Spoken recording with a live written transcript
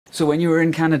So when you were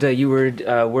in Canada, you were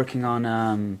working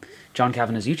on John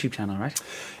Kavanagh's YouTube channel, right?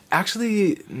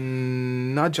 Actually,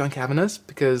 not John Kavanagh's,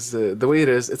 because the way it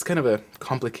is, it's kind of a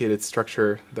complicated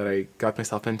structure that I got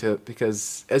myself into,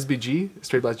 because SBG,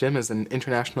 Straight Blast Gym, is an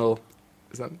international...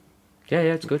 Is that... Yeah,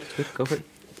 it's good. It's good. Go for it.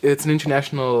 It's an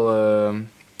international...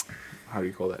 how do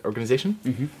you call that? Organization.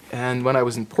 Mm-hmm. And when I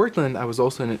was in Portland, I was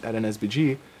also at an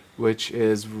SBG, which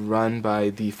is run by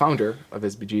the founder of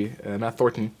SBG, Matt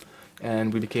Thornton.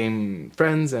 And we became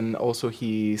friends, and also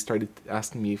he started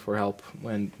asking me for help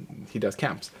when he does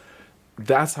camps.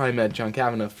 That's how I met John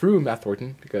Kavanagh, through Matt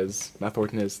Thornton, because Matt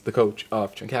Thornton is the coach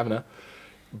of John Kavanagh.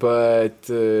 But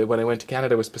when I went to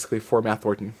Canada, it was specifically for Matt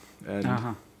Thornton, and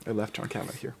I left John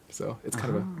Kavanagh here. So it's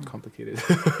kind of a complicated,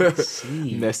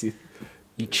 messy.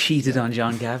 You cheated on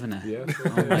John Kavanagh. Yeah. Oh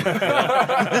my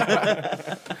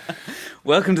God.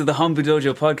 Welcome to the Hombu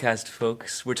Dojo podcast,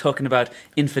 folks. We're talking about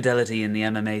infidelity in the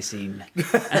MMA scene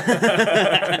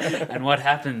and what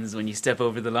happens when you step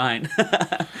over the line.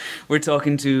 We're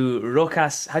talking to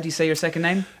Rokas. How do you say your second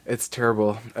name? It's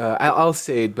terrible. I'll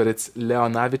say it, but it's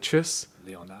Leonavicius.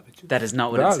 That is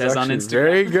not what it says on Instagram.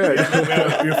 Very good.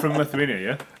 You're from Lithuania,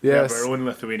 yeah? Yes. We have our own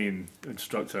Lithuanian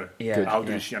instructor,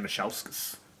 Aldous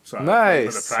Janušauskas. So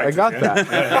nice. I got that.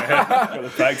 Got the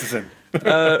practicing.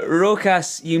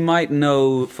 Rokas, you might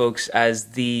know, folks,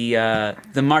 as the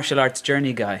martial arts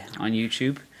journey guy on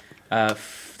YouTube.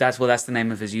 That's the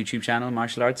name of his YouTube channel,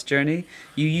 Martial Arts Journey.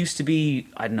 You used to be,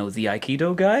 I don't know, the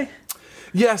Aikido guy?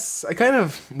 Yes, I kind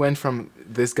of went from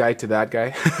this guy to that guy.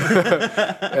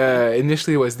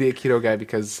 Initially, it was the Aikido guy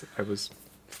because I was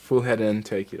full head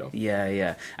into Aikido.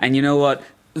 Yeah. And you know what?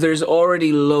 There's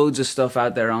already loads of stuff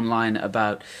out there online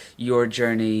about your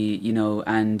journey, you know,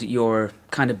 and your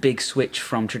kind of big switch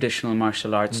from traditional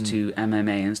martial arts to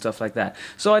MMA and stuff like that.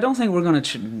 So I don't think we're going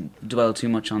to dwell too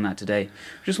much on that today.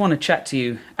 Just want to chat to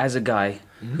you as a guy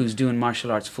who's doing martial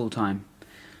arts full time,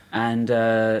 and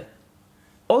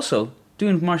also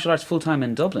doing martial arts full time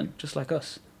in Dublin, just like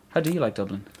us. How do you like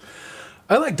Dublin?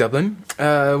 I like Dublin.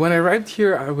 When I arrived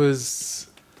here, I was,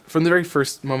 from the very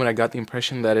first moment, I got the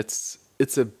impression that it's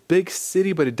a big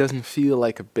city, but it doesn't feel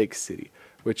like a big city,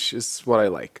 which is what I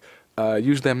like.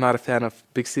 Usually I'm not a fan of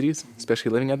big cities,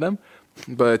 especially living at them,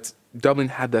 but Dublin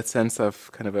had that sense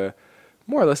of kind of a,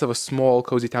 more or less of a small,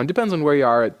 cozy town. Depends on where you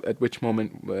are at which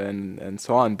moment and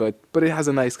so on, but it has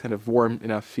a nice kind of warm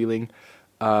enough feeling.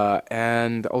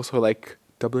 And also like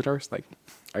Dubliners, like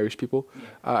Irish people.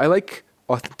 I like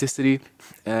authenticity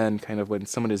and kind of when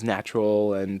someone is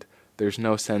natural and there's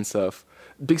no sense of...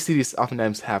 Big cities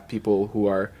oftentimes have people who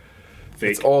are fake.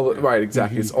 It's all right,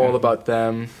 exactly. It's all about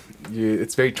them.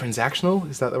 It's very transactional.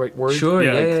 Is that the right word? Sure.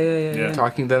 Yeah.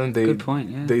 Talking to them, good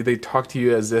point. Yeah. They talk to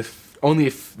you as if only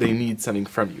if they need something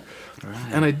from you.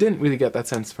 Right. And I didn't really get that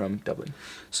sense from Dublin.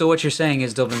 So what you're saying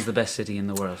is Dublin's the best city in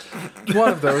the world. One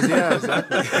of those, yeah,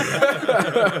 exactly.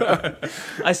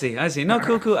 I see. No,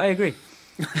 cool. I agree.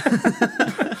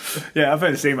 Yeah, I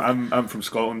found the same. I'm from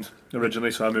Scotland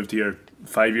originally, so I moved here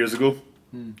 5 years ago.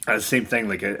 And the same thing,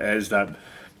 like it is that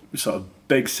sort of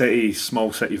big city,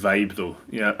 small city vibe though.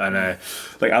 Yeah, and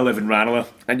like I live in Ranelagh,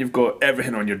 and you've got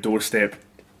everything on your doorstep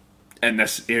in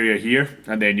this area here,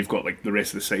 and then you've got like the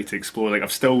rest of the city to explore. Like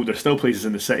there's still places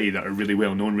in the city that are really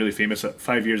well known, really famous. At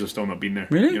 5 years, I've still not been there.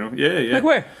 Really? You know? Yeah. Like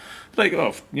where? Like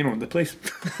the place.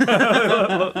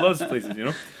 Lots of places, you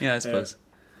know. Yeah, I suppose.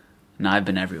 No, I've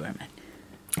been everywhere, man.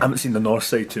 I haven't seen the north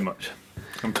side too much.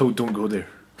 I'm told don't go there.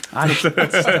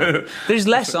 There's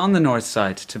less on the north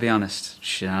side, to be honest.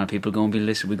 People are going to be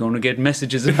listening. We're going to get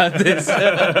messages about this.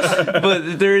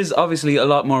 But there is obviously a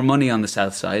lot more money on the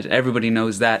south side. Everybody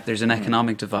knows that. There's an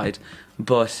economic divide.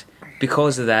 But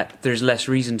because of that, there's less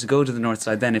reason to go to the north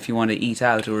side then if you want to eat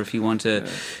out or if you want to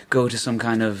go to some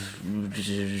kind of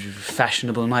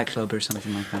fashionable nightclub or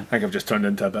something like that. I think I've just turned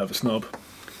into a bit of a snob.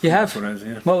 You have?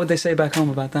 Yeah. What would they say back home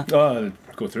about that? Oh,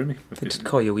 go through me. They'd just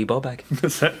call you a wee ball bag.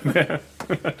 That's it.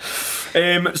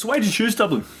 So why did you choose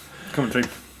Dublin? Coming through.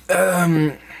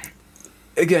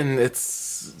 Again,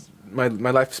 it's my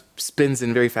life spins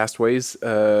in very fast ways.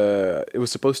 It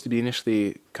was supposed to be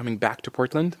initially coming back to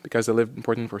Portland because I lived in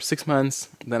Portland for 6 months.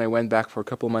 Then I went back for a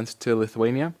couple of months to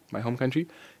Lithuania, my home country.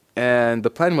 And the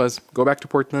plan was go back to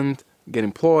Portland, get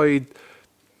employed,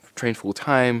 train full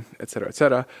time, etc.,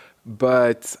 etc.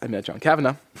 But I met John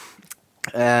Kavanagh,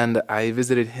 and I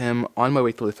visited him on my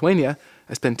way to Lithuania.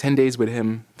 I spent 10 days with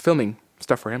him filming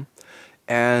stuff for him.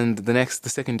 And the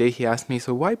second day he asked me,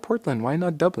 so why Portland? Why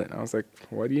not Dublin? I was like,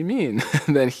 what do you mean?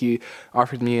 And then he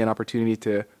offered me an opportunity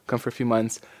to come for a few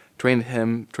months, train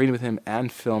with him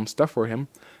and film stuff for him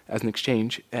as an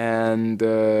exchange. And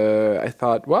I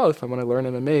thought, well, if I want to learn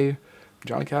MMA,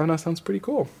 John Kavanagh sounds pretty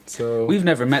cool. So We've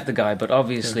never met the guy, but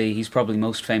obviously he's probably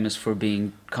most famous for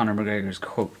being Conor McGregor's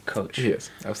coach. he is,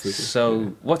 absolutely.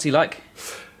 So what's he like?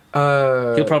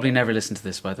 He'll probably never listen to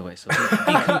this, by the way. So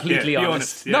be completely be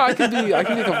honest. Yeah. No, I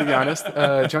can be completely honest.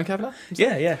 John Kavanagh?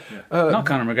 Yeah. Not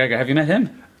Conor McGregor. Have you met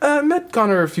him? Met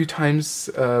Connor a few times,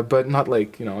 but not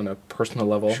like, on a personal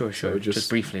level. Sure. So Just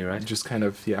briefly, right? Just kind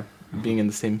of, being in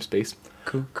the same space.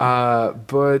 Cool.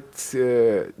 But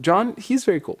John, he's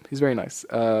very cool. He's very nice.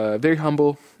 Very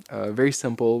humble, very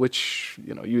simple, which,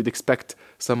 you'd expect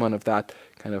someone of that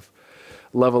kind of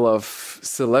level of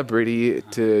celebrity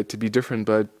to be different,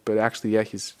 but actually,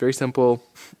 he's very simple,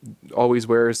 always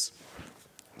wears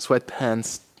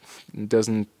sweatpants,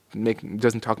 doesn't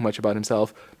talk much about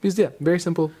himself. He's very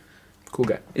simple, cool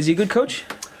guy. Is he a good coach?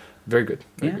 Very good.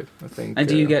 Very Yeah. good. I think. And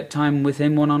do you get time with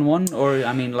him one-on-one? Or,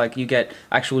 I mean, like, you get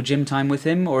actual gym time with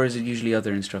him? Or is it usually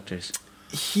other instructors?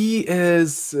 He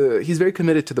is. He's very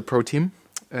committed to the pro team,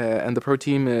 and the pro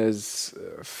team is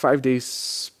 5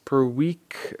 days per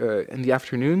week in the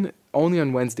afternoon. Only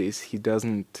on Wednesdays he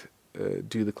doesn't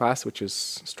do the class, which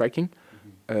is striking.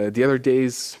 The other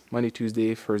days, Monday,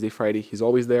 Tuesday, Thursday, Friday, he's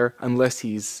always there unless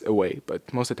he's away.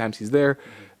 But most of the times he's there,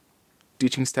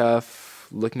 teaching stuff,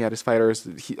 looking at his fighters.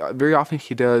 Very often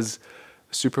he does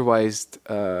supervised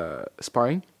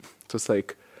sparring, so it's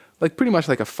like pretty much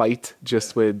like a fight,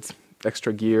 just with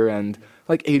extra gear and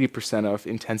like 80% of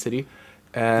intensity.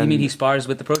 And You mean he spars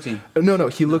with the protein? No,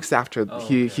 he looks after. Oh,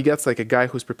 he okay. gets like a guy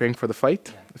who's preparing for the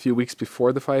fight a few weeks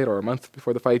before the fight or a month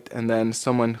before the fight, and then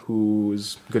someone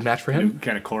who's a good match for him.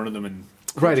 Kind of corner them and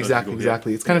Right,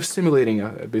 exactly. It's kind of simulating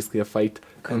basically a fight,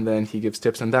 Cool. and then he gives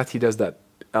tips, and he does that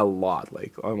a lot.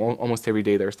 Like almost every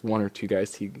day, there's one or two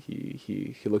guys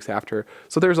he looks after.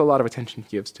 So there's a lot of attention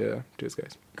he gives to his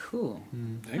guys. Cool.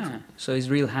 Yeah. So he's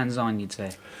real hands-on, you'd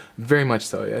say. Very much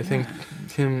so. I think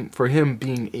for him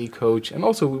being a coach, and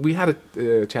also we had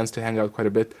a chance to hang out quite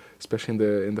a bit, especially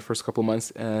in the first couple of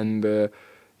months. And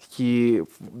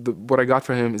what I got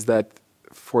from him is that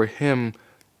for him,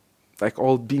 like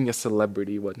all being a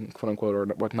celebrity, quote unquote, or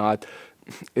whatnot,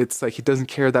 it's like he doesn't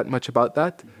care that much about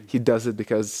that. He does it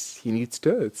because he needs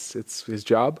to. It's his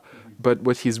job. But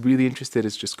what he's really interested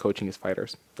is just coaching his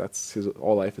fighters. That's his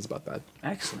whole life is about that.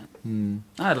 Excellent.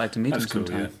 I'd like to meet That's him cool,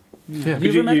 sometime. Yeah. Have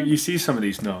you ever met him? You see some of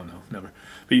these, no, never.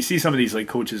 But you see some of these like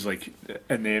coaches like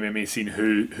in the MMA scene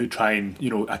who try and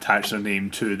attach their name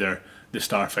to the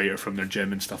star fighter from their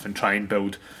gym and stuff, and try and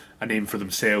build a name for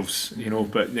themselves,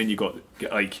 But then you got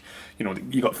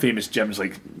you got famous gyms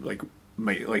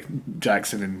like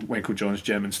Jackson and Winkle John's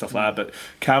gym and stuff like that. But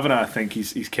Kavanagh, I think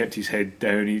he's kept his head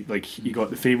down. He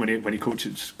got the fame when he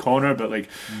coaches Conor, but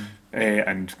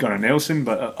and Gunnar Nelson.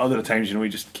 But other times, he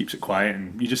just keeps it quiet,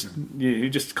 and he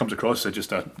just comes across as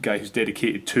just a guy who's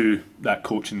dedicated to that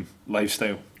coaching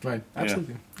lifestyle. Right,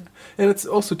 absolutely. And it's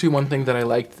also too one thing that I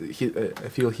liked. I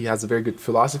feel he has a very good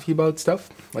philosophy about stuff,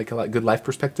 like a good life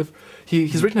perspective.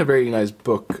 He's written a very nice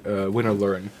book, Win or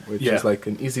Learn, which is like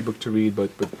an easy book to read, but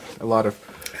a lot of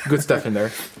good stuff in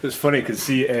there. It's funny because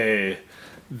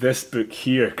this book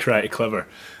here, Karate Clever,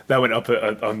 that went up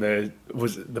on the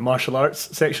martial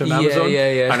arts section on Amazon.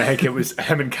 Yeah. And I think it was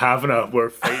him and Kavanagh were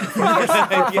fighting for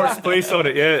first place on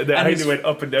it. Yeah, I think they went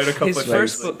up and down a couple His of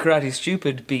first times. book, Karate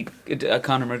Stupid, beat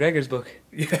Conor McGregor's book.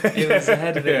 It was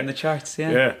ahead of it in the charts,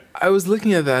 Yeah. I was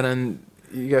looking at that, and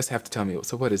you guys have to tell me.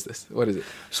 So what is this? What is it?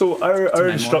 So our memoir.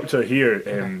 instructor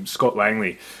here, Scott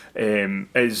Langley,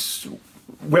 is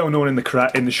well known in the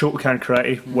Shotokan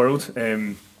karate world.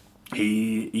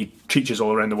 He teaches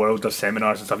all around the world, does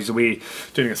seminars and stuff. He's away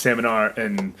doing a seminar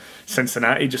in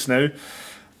Cincinnati just now,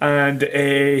 and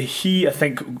I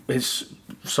think his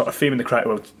sort of fame in the karate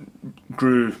world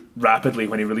grew rapidly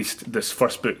when he released this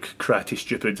first book, Karate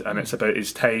Stupid, and it's about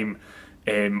his time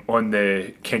on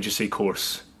the Kenjutsu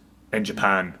course in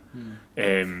Japan,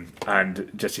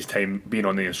 and just his time being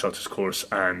on the instructor's course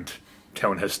and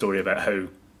telling his story about how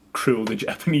cruel the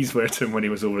Japanese were to him when he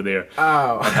was over there,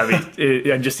 and how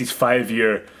and just his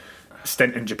 5-year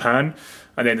stint in Japan.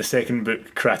 And then the second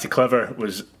book, Karate Clever,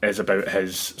 is about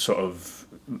his sort of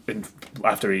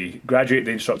after he graduated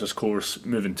the instructor's course,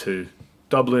 moving to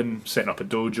Dublin, setting up a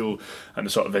dojo, and the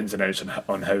sort of ins and outs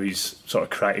on how his sort of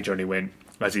karate journey went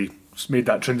as he made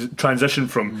that transition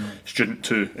from student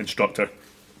to instructor.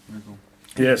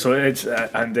 Yeah, so it's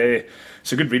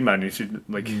it's a good read, man. You should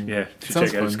check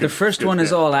it out. The first one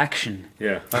is all action,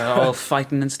 yeah, all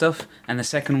fighting and stuff, and the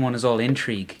second one is all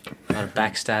intrigue, a lot of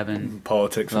backstabbing,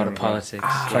 politics, a lot of politics.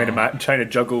 trying to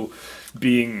juggle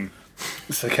being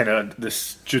kind of the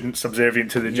student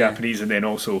subservient to the Japanese, and then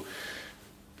also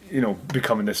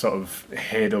becoming the sort of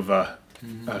head of a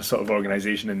sort of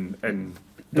organisation in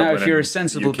Now, Dublin if you're a and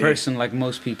sensible UK. person like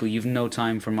most people, you've no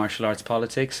time for martial arts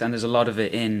politics, and there's a lot of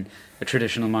it in a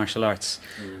traditional martial arts.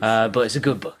 But it's a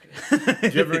good book.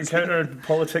 Did you ever encounter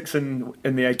politics in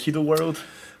the Aikido world?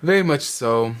 Very much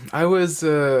so. I was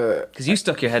Because you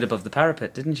stuck your head above the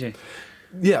parapet, didn't you?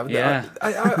 yeah.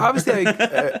 I obviously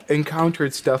I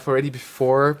encountered stuff already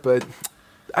before, but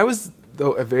I was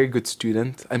though a very good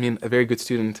student. I mean, a very good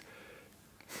student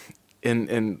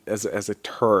in as a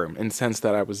term, in the sense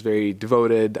that I was very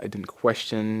devoted. I didn't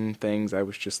question things. I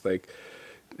was just like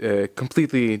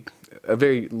completely a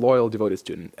very loyal, devoted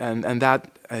student, and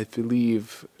that I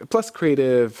believe plus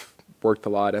creative worked a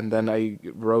lot. And then I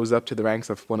rose up to the ranks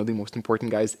of one of the most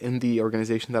important guys in the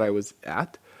organization that I was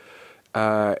at,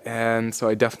 and so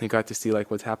I definitely got to see like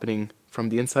what's happening from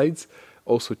the insides.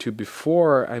 Also, too,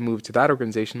 before I moved to that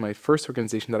organization, my first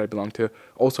organization that I belonged to,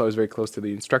 also I was very close to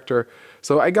the instructor.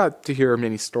 So I got to hear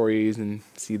many stories and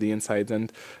see the insides,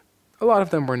 and a lot of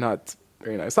them were not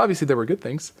very nice. Obviously, there were good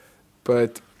things,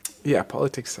 but yeah,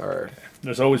 politics are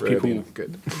There's always really people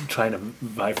good. trying to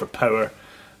vie for power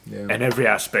Yeah. in every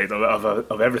aspect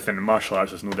of everything. In martial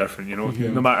arts is no different, you know.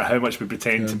 No matter how much we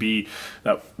pretend to be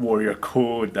that warrior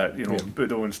code, that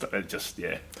Budo and stuff, it just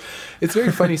It's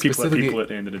very funny, people are specifically. people at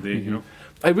the end of the day, you know.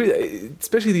 I really,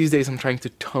 especially these days, I'm trying to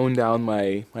tone down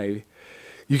my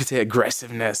you could say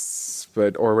aggressiveness,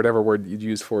 but or whatever word you'd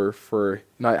use for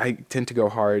I tend to go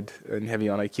hard and heavy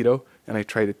on Aikido, and I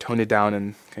try to tone it down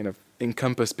and kind of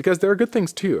encompass, because there are good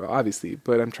things too, obviously,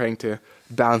 but I'm trying to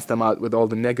balance them out with all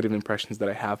the negative impressions that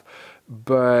I have.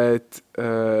 But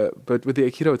with the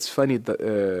Aikido, it's funny that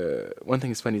one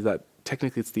thing is funny is that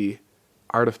technically it's the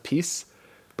art of peace.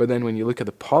 But then when you look at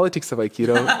the politics of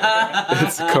Aikido,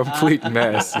 it's a complete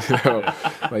mess, you know.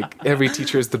 Like every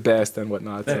teacher is the best and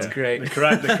whatnot. That's so. great. The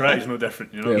karate is no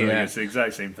different, you know. Yeah. Like, it's the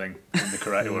exact same thing in the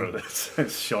karate world.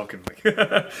 It's shocking. Like.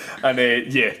 And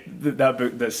that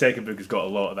book, the second book, has got a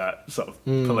lot of that sort of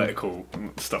political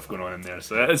stuff going on in there.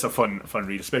 So it's a fun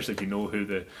read, especially if you know who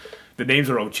the names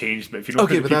are all changed. But if you know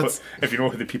if you know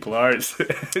who the people are, it's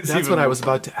That's what I was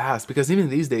about to ask, because even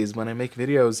these days when I make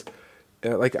videos,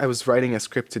 like I was writing a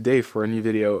script today for a new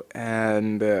video,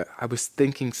 and I was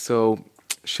thinking, so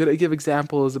should I give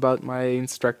examples about my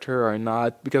instructor or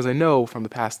not? Because I know from the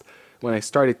past when I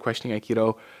started questioning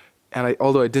Aikido, and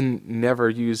although I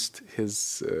never used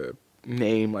his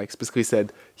name, like specifically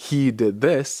said he did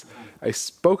this, I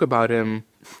spoke about him,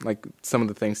 like some of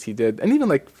the things he did, and even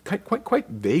like quite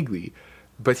vaguely.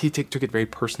 But he took it very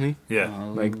personally. Yeah.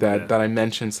 Like that I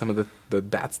mentioned some of the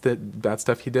bad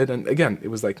stuff he did, and again, it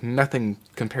was like nothing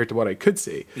compared to what I could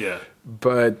say. Yeah.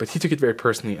 But he took it very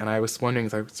personally, and I was wondering,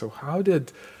 like, so how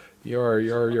did your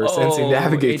sensei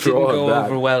navigate through all of that? It didn't go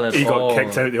over well at He all. got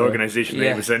kicked out of the organisation that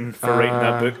he was in for writing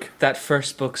that book. That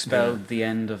first book spelled the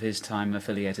end of his time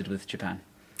affiliated with Japan.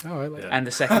 Oh, I like that. And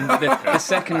the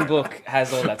second book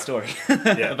has all that story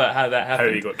about how that happened.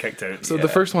 How he got kicked out. So the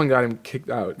first one got him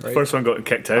kicked out, right? The first one got him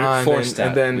kicked out. Forced out,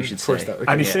 and then we should forced say. out.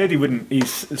 Okay. And he said he wouldn't.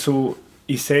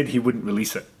 He said he wouldn't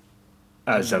release it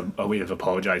as a way of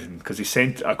apologising, because he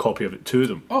sent a copy of it to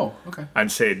them. Oh, okay.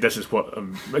 And said this is what,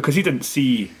 because he didn't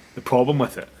see the problem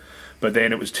with it, but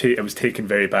then it was taken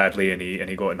very badly, and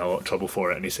he got in a lot of trouble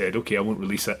for it. And he said, okay, I won't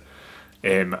release it.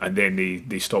 And then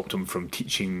they stopped him from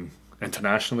teaching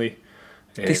internationally.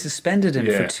 They suspended him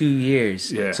for 2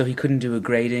 years, Yeah. so he couldn't do a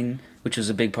grading, which was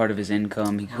a big part of his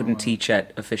income. He couldn't teach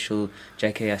at official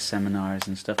JKS seminars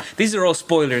and stuff. These are all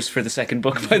spoilers for the second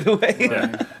book, by the way.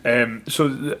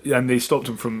 And they stopped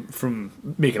him from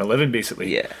making a living,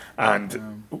 basically. Yeah.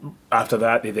 And after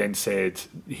that, they then said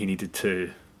he needed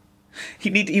to.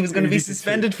 He was going to be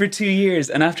suspended for 2 years,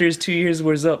 and after his 2 years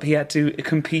was up, he had to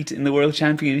compete in the World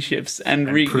Championships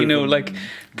and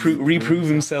reprove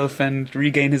himself and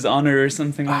regain his honor or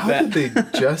something like How that. did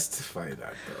they justify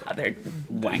that, though? They're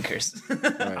wankers.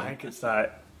 I think it's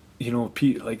that,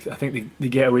 I think they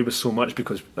get away with so much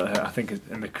because I think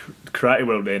in the karate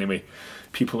world anyway,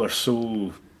 people are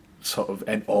so sort of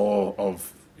in awe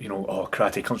of,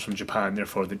 karate comes from Japan,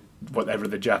 therefore whatever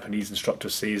the Japanese instructor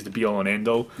says, the be all and end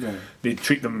all. Yeah. They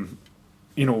treat them,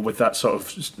 with that sort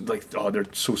of like, oh, they're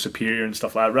so superior and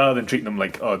stuff like that, rather than treating them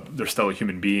like, oh, they're still a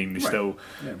human being. They still,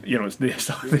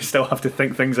 they still have to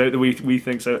think things out the way we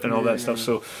think out and all that stuff.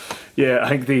 So, I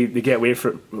think they get away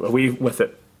with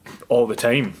it all the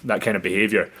time. That kind of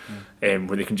behaviour, where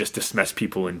they can just dismiss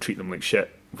people and treat them like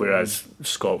shit. Whereas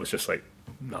Scott was just like,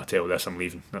 no, I'll tell you this, I'm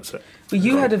leaving. That's it. Well,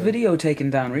 you had a video taken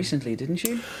down recently, didn't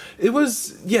you? It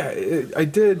was, I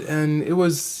did, and it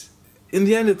was, in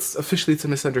the end, it's a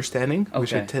misunderstanding,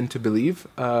 which I Okay. tend to believe,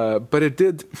 but it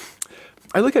did,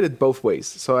 I look at it both ways.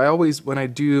 So I always, when I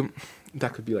do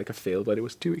that could be like a fail, but it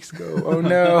was 2 weeks ago. Oh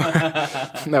no.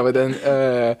 No, but then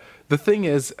the thing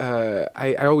is,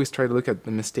 I always try to look at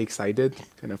the mistakes I did,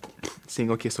 kind of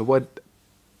seeing, okay, so what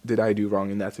did I do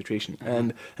wrong in that situation?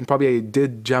 And probably I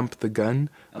did jump the gun.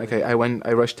 Like I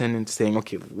rushed in and saying,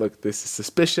 okay, look, this is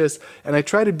suspicious. And I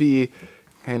try to be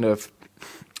kind of,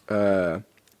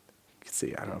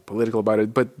 say, I don't know, political about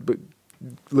it, but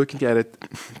looking at it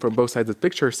from both sides of the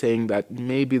picture, saying that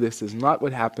maybe this is not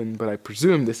what happened, but I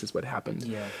presume this is what happened.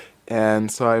 Yeah.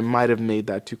 And so I might have made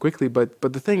that too quickly. But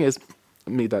the thing is, I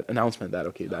made that announcement that,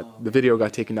 okay, that the video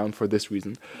got taken down for this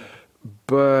reason.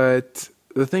 But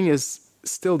the thing is,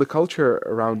 still the culture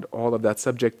around all of that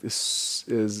subject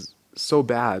is so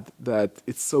bad that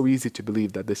it's so easy to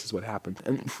believe that this is what happened.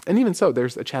 And even so,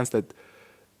 there's a chance that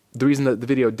the reason that the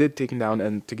video did taken down,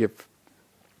 and to give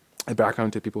a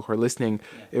background to people who are listening,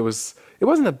 it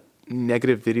wasn't a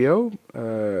negative video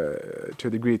to the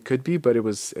degree it could be, but it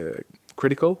was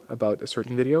critical about a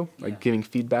certain video, like giving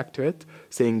feedback to it,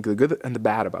 saying the good and the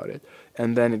bad about it.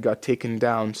 And then it got taken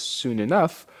down soon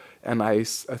enough, and I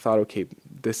thought, okay,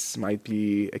 this might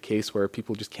be a case where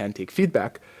people just can't take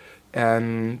feedback.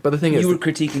 But the thing is, you were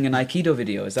critiquing an Aikido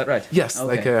video, is that right? Yes,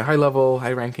 like a high-level,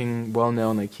 high-ranking,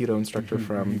 well-known Aikido instructor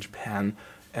from Japan.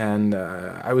 And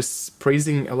I was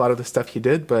praising a lot of the stuff he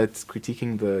did, but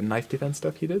critiquing the knife defense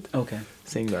stuff he did. Okay.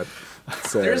 Saying that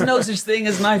there's no such thing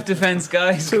as knife defense,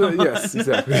 guys. Yes,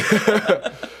 exactly.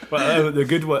 Well, the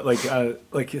good one,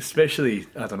 like especially,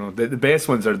 I don't know, the best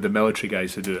ones are the military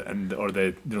guys who do it, or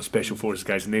the special forces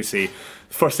guys, and they say,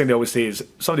 first thing they always say is,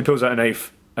 somebody pulls out a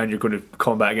knife and you're going to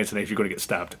combat against a knife, you're going to get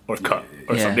stabbed or cut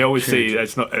or something. They always say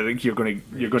it's not. I think you're going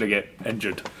to get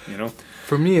injured. You know.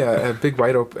 For me, a big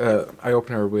eye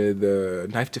opener with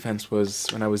knife defense was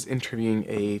when I was interviewing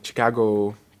a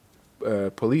Chicago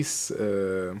police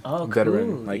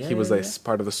veteran. Like he was like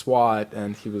part of the SWAT,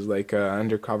 and he was like an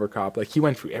undercover cop. Like he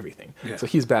went through everything. Yeah. So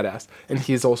he's badass, and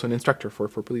he's also an instructor for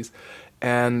police.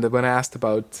 And when I asked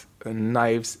about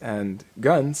knives and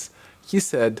guns, he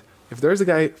said, if there's a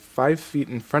guy 5 feet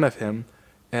in front of him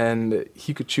and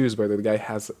he could choose whether the guy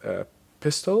has a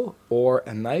pistol or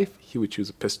a knife, he would choose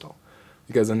a pistol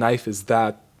because a knife is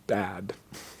that bad.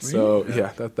 Really? So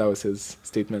that was his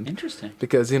statement. Interesting.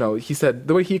 Because, he said,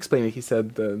 the way he explained it, he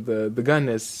said the gun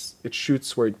it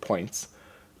shoots where it points.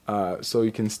 So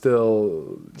you can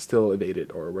still evade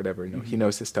it or whatever, he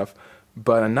knows his stuff.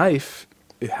 But a knife,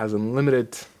 it has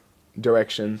unlimited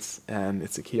directions, and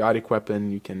it's a chaotic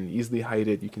weapon. You can easily hide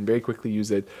it, you can very quickly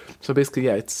use it. So basically,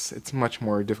 it's much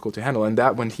more difficult to handle. And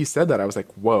that, when he said that, I was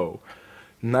like, whoa,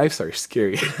 knives are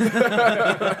scary. So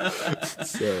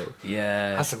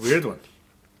that's a weird one.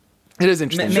 It is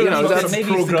interesting. Maybe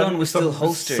if the gun was still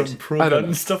holstered. Some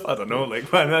pro-gun stuff. I don't know. Like,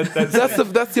 man,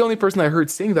 that's the only person I heard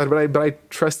saying that. But I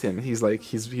trust him. He's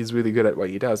really good at what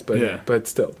he does. But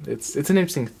still, it's an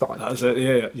interesting thought. That's it.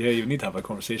 Yeah. You need to have a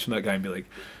conversation with that guy and be like,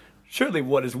 surely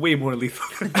one is way more lethal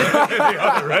than the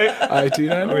other, right? I do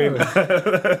not know.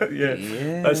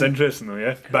 That's interesting though,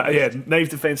 yeah. But knife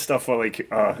defense stuff, or you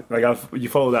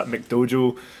follow that Hombu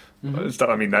Dojo stuff.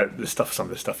 I mean, some of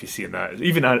the stuff you see in that.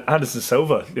 Even Anderson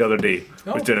Silva the other day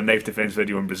was doing a knife defense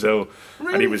video in Brazil,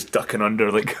 and he was ducking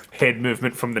under like head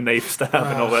movement from the knife stab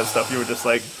and all that stuff. You were just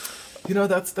like,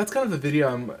 that's kind of the video.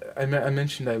 I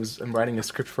mentioned I'm writing a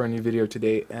script for a new video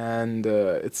today, and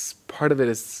it's part of it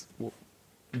is.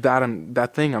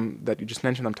 That thing that you just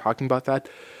mentioned, I'm talking about that,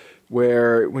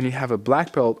 where when you have a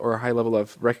black belt or a high level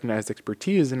of recognized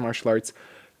expertise in martial arts,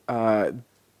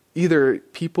 either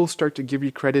people start to give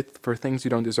you credit for things you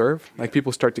don't deserve. Like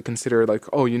people start to consider like,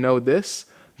 oh, this,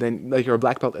 then like you're a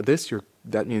black belt at this,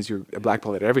 that means you're a black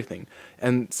belt at everything.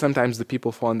 And sometimes the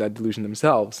people fall in that delusion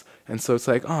themselves. And so it's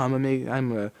like, oh, I'm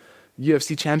a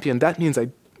UFC champion. That means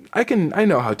I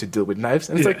know how to deal with knives,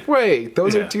 and it's like, wait,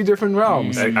 those are two different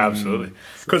realms. Absolutely,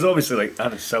 because obviously, like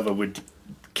Anderson Silva would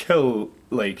kill,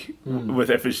 with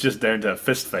if it's just down to a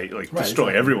fist fight,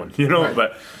 destroy everyone, Right.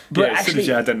 But as soon as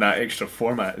you add in that extra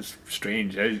format, it's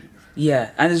strange. Yeah,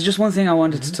 and there's just one thing I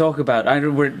wanted to talk about.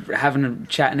 We're having a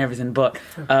chat and everything, but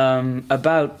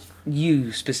about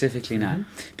you specifically now,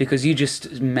 because you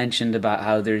just mentioned about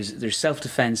how there's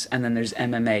self-defense and then there's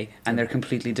MMA, and they're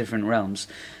completely different realms.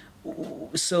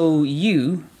 So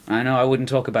I know I wouldn't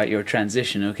talk about your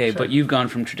transition, okay, but you've gone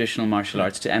from traditional martial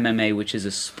arts to MMA, which is a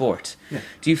sport. Yeah.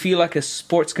 Do you feel like a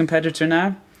sports competitor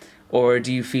now, or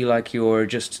do you feel like you're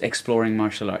just exploring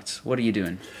martial arts? What are you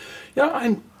doing?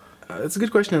 Yeah, It's a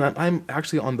good question, and I'm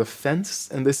actually on the fence,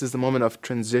 and this is the moment of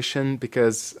transition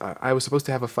because I was supposed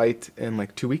to have a fight in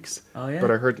like 2 weeks. Oh, yeah?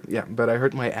 But I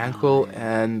hurt my ankle,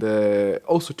 and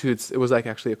also too, it was like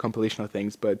actually a compilation of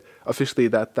things. But officially,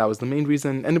 that was the main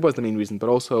reason, and it was the main reason. But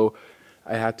also,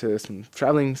 I had to some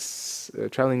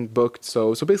traveling booked,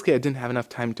 so basically, I didn't have enough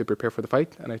time to prepare for the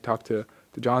fight, and I talked to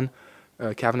John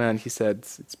Kavanagh, and he said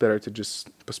it's better to just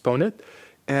postpone it.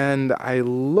 And I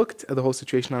looked at the whole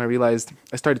situation and I realized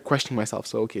I started questioning myself.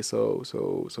 So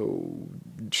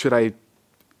should I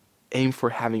aim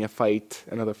for having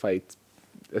another fight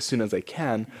as soon as I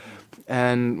can?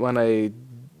 And when I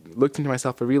looked into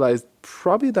myself, I realized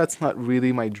probably that's not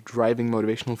really my driving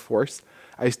motivational force.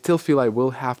 I still feel I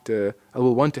will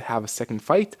want to have a second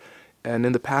fight. And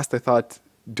in the past, I thought,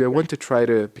 do I want to try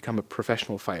to become a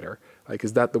professional fighter? Like,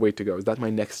 is that the way to go? Is that my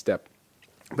next step?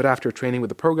 But after training with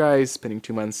the pro guys, spending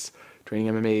 2 months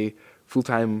training MMA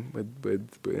full-time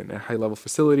in a high-level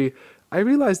facility, I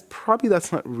realized probably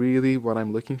that's not really what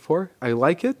I'm looking for. I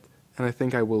like it, and I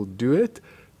think I will do it,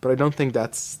 but I don't think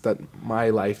that my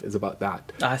life is about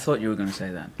that. I thought you were going to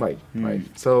say that. Right.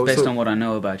 So based on what I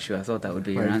know about you, I thought that would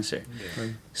be your answer. Yeah.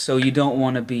 Right. So you don't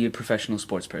want to be a professional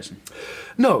sports person?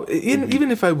 No, even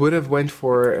if I would have went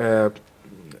for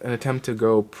an attempt to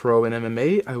go pro in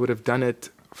MMA, I would have done it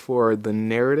for the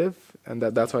narrative, and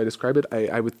that's how I describe it.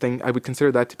 I would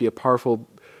consider that to be a powerful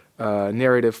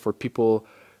narrative for people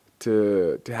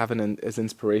to have as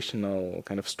inspirational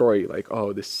kind of story, like,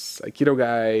 oh, this Aikido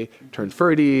guy turned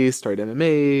 30, started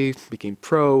MMA, became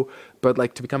pro, but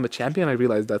like to become a champion, I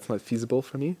realized that's not feasible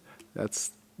for me.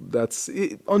 That's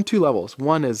on 2 levels.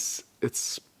 One is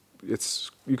it's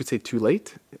you could say too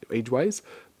late age-wise,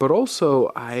 but also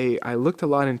I looked a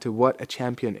lot into what a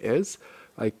champion is.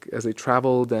 Like, as I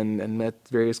traveled and met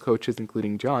various coaches,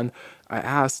 including John, I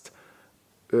asked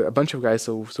a bunch of guys,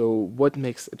 so what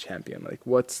makes a champion? Like,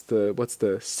 what's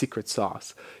the secret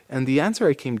sauce? And the answer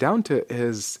I came down to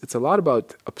is it's a lot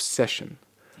about obsession.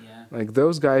 Yeah. Like,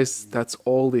 those guys, that's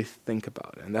all they think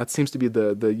about. And that seems to be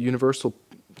the universal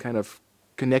kind of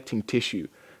connecting tissue,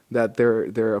 that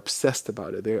they're obsessed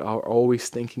about it. They are always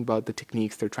thinking about the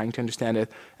techniques. They're trying to understand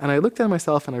it. And I looked at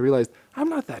myself and I realized I'm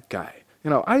not that guy.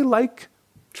 I like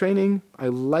training, I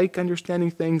like understanding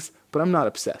things, but I'm not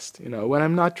obsessed. When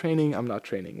I'm not training, I'm not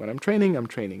training. When I'm training, I'm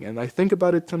training. And I think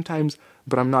about it sometimes,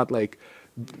 but I'm not like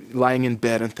lying in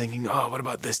bed and thinking, oh, what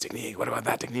about this technique? What about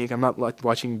that technique? I'm not like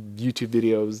watching YouTube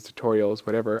videos, tutorials,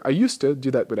 whatever. I used to do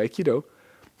that with Aikido.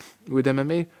 With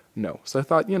MMA, no. So I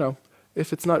thought,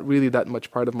 if it's not really that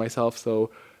much part of myself, so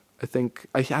I think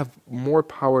I have more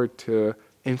power to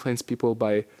influence people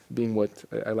by being what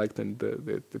I like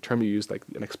the term you used, like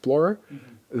an explorer,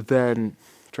 than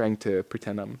trying to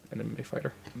pretend I'm an MMA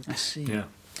fighter. I see. Yeah.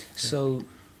 So,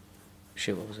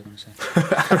 shit, what was I going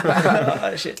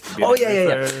to say? Shit. Oh,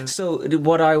 yeah. So,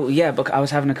 but I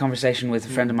was having a conversation with a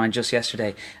friend of mine just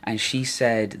yesterday, and she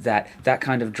said that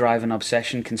kind of drive and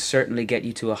obsession can certainly get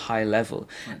you to a high level.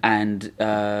 Right.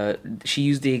 And she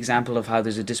used the example of how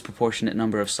there's a disproportionate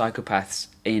number of psychopaths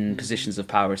in positions of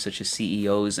power, such as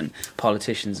CEOs and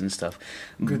politicians and stuff.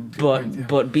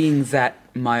 But being that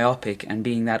myopic and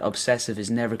being that obsessive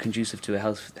is never conducive to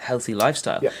a healthy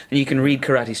lifestyle. Yeah. And you can read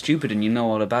Karate Stupid and you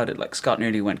know all about it. Like, Scott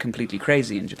nearly went completely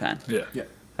crazy in Japan. Yeah.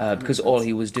 Because all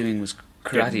he was doing was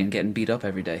karate and getting beat up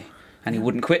every day. And he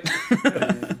wouldn't quit.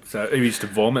 So he used to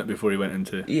vomit before he went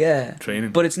into training.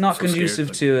 But it's not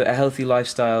conducive to a healthy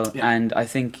lifestyle. Yeah. And I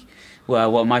think, well,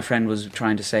 what my friend was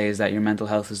trying to say is that your mental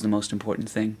health is the most important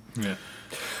thing. Yeah.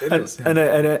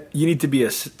 And you need to be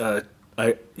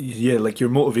like your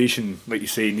motivation, like you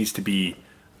say, needs to be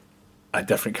a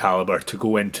different caliber to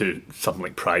go into something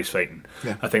like prize fighting.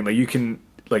 Yeah. I think you can,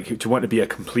 to want to be a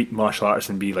complete martial artist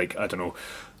and be like, I don't know,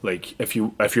 like if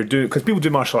you're doing, because people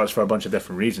do martial arts for a bunch of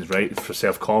different reasons, right? For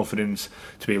self-confidence,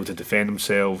 to be able to defend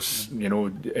themselves,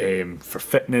 for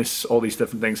fitness, all these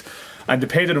different things. And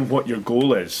depending on what your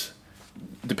goal is,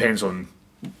 depends on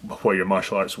where your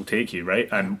martial arts will take you, right?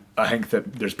 And I think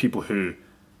that there's people who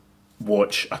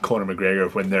watch a Conor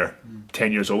McGregor when they're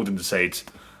 10 years old and decides,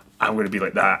 I'm going to be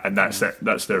like that, and that's it.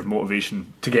 That's their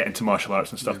motivation to get into martial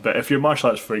arts and stuff. But if your martial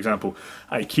arts, for example,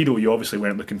 Aikido, you obviously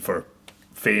weren't looking for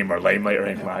fame or limelight or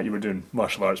anything like that. You were doing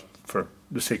martial arts for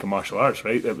the sake of martial arts,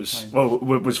 right? It was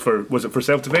was it for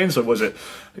self-defense, or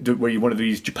were you one of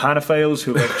these Japanophiles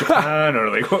who left Japan, or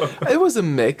like what? It was a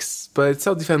mix, but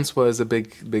self-defense was a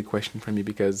big question for me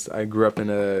because I grew up in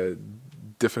a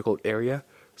difficult area,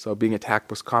 so being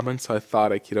attacked was common. So I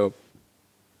thought Aikido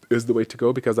is the way to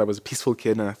go because I was a peaceful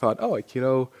kid, and I thought, oh,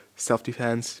 Aikido,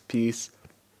 self-defense, peace,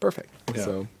 perfect. Yeah.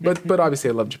 So, but obviously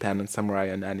I love Japan and samurai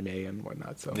and anime and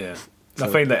whatnot. So yeah. I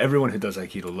find that everyone who does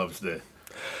Aikido loves the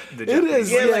It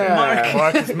Japanese. is, yeah.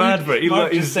 Mark is mad for it.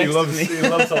 Mark He just loves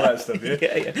texted all that stuff. Yeah.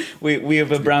 Yeah. We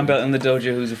have a brown belt in the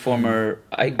dojo who's a former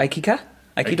Aikidoka.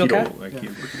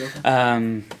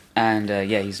 And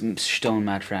he's stone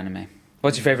mad for anime.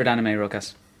 What's your favorite anime,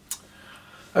 Rokas?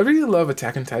 I really love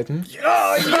Attack on Titan.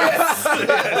 Oh yes!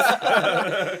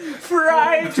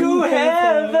 Fry to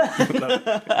hell!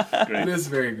 It Great. is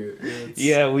very good.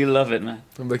 Yeah, we love it, man.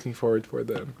 I'm looking forward for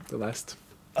the last.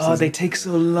 Oh, they take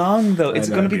so long, though. It's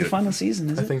know. going to be the final season,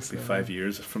 is I it? think so. 5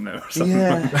 years from now or something.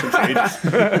 Yeah.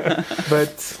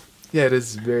 But yeah, it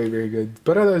is very, very good.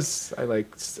 But others, I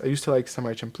used to like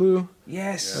Samurai Champloo.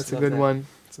 Yes. That's a love good that. one.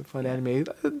 It's a fun anime.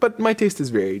 But my taste is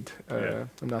varied. Yeah.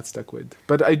 I'm not stuck with.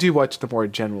 But I do watch the more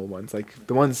general ones, like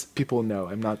the ones people know.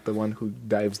 I'm not the one who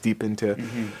dives deep into,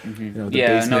 the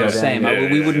basement of same.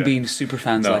 anime. We wouldn't be super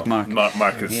fans like Mark.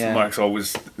 Mark's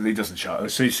always, he doesn't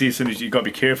shout. So you see, as soon as you got to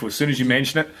be careful, as soon as you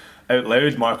mention it out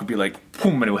loud, Mark will be like,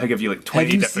 boom, and he'll give you like 20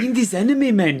 Have you different... seen this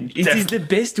anime, man? It is the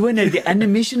best one. The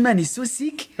animation, man, is so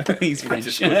sick. He's He French.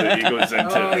 just goes, he goes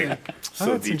into Oh, like, yeah. so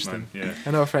that's deep, interesting. man. Yeah.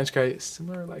 I know a French guy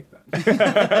similar like that.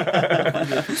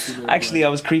 Actually, I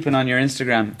was creeping on your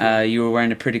Instagram. You were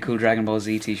wearing a pretty cool Dragon Ball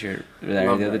Z t-shirt there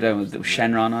Love the other day with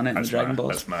Shenron on it and the Dragon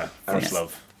Balls. That's my first Yeah.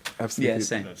 love. Absolutely. Yeah,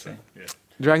 same. That's it. Yeah.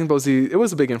 Dragon Ball Z, it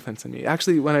was a big influence on me.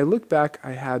 Actually, when I look back,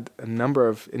 I had a number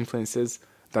of influences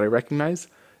that I recognize.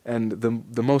 And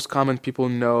the most common people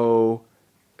know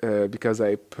because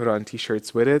I put on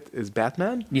T-shirts with it is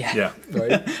Batman. Yeah.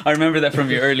 Right? I remember that from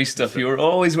your early stuff. You were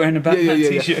always wearing a Batman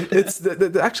t-shirt. It's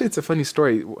actually it's a funny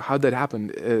story how that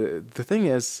happened. The thing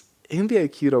is, in the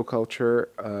Aikido culture,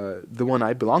 the one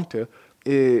I belong to,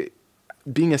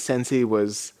 being a sensei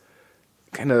was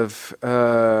kind of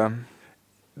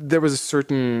there was a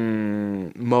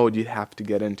certain mode you'd have to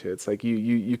get into. It's like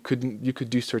you could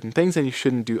do certain things and you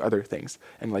shouldn't do other things.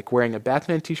 And like wearing a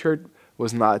Batman t-shirt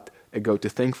was not a go-to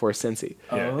thing for a sensei.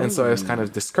 Yeah. And so I was kind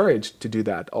of discouraged to do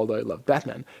that, although I love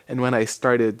Batman. And when I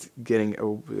started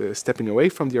stepping away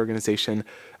from the organization,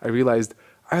 I realized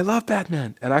I love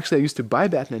Batman. And actually I used to buy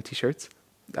Batman t-shirts.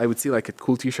 I would see like a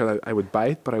cool t-shirt, I would buy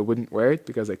it, but I wouldn't wear it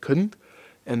because I couldn't.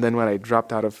 And then when I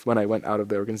went out of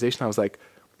the organization,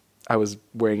 I was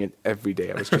wearing it every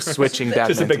day. I was just switching Batman.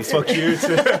 Just a big t-shirts. fuck you.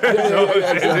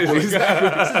 Exactly. So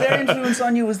their influence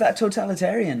on you was that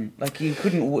totalitarian? Like you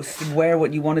couldn't wear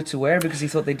what you wanted to wear because he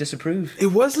thought they'd disapprove?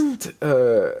 It wasn't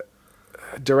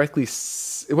directly.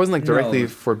 It wasn't like directly No,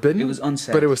 forbidden. it was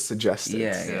unsaid. but it was suggested.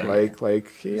 Yeah. Like,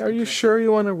 hey, are you sure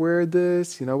you want to wear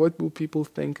this? You know, what will people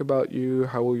think about you?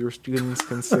 How will your students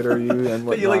consider you? And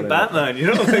what? But you like Batman, you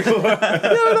know? Like,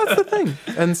 Yeah, that's the thing.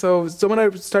 And so when I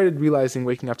started realizing,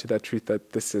 waking up to that truth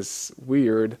that this is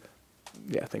weird,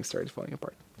 yeah, things started falling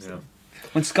apart. yeah.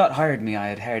 When Scott hired me, I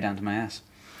had hair down to my ass.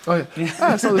 Oh yeah,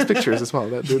 I saw those pictures as well.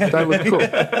 That looked cool.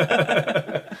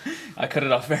 I cut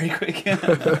it off very quick.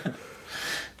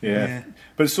 Yeah.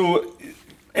 But so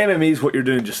MMA is what you're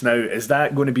doing just now. Is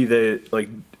that going to be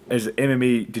is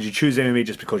MMA, did you choose MMA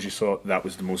just because you thought that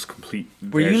was the most complete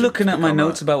Were you version looking to at my become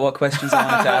notes about what questions I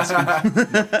wanted to ask him?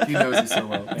 He knows you so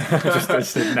well. just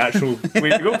it's the natural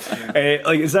way to go.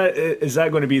 Is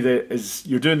that going to be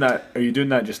you're doing that? Are you doing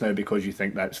that just now because you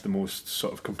think that's the most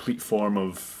sort of complete form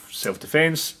of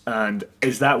self-defense? And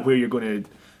is that where you're going to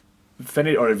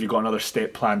finish, or have you got another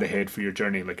step planned ahead for your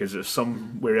journey? Like, is there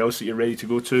somewhere else that you're ready to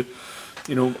go to?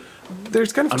 You know,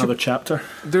 There's kind of another chapter.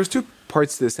 There's two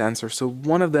parts to this answer. So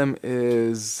one of them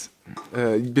is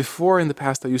before in the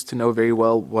past I used to know very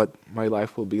well what my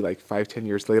life will be like 5-10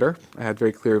 years later. I had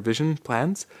very clear vision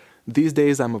plans. These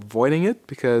days I'm avoiding it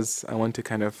because I want to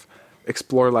kind of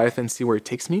explore life and see where it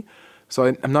takes me. So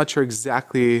I'm not sure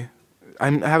exactly. I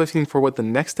have a feeling for what the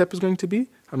next step is going to be.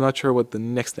 I'm not sure what the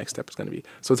next step is going to be.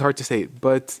 So it's hard to say.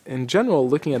 But in general,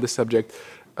 looking at the subject,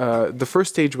 the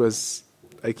first stage was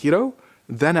Aikido.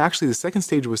 Then actually the second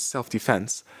stage was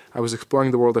self-defense. I was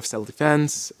exploring the world of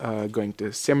self-defense, going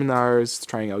to seminars,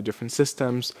 trying out different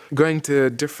systems, going to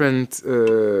different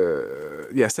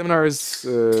seminars,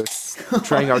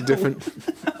 trying out different...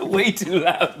 Way too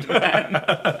loud,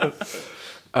 man.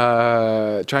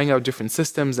 Trying out different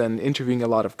systems and interviewing a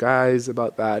lot of guys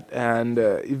about that. And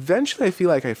eventually I feel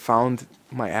like I found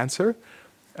my answer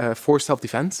for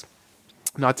self-defense.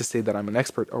 Not to say that I'm an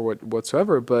expert or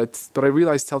whatsoever, but I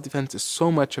realized self-defense is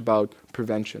so much about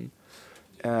prevention.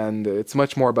 And it's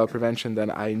much more about prevention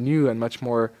than I knew, and much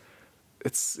more,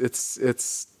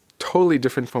 it's totally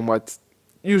different from what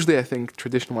usually I think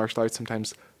traditional martial arts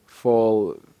sometimes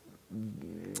fall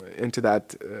into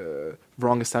that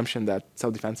wrong assumption that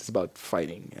self-defense is about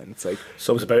fighting, and it's like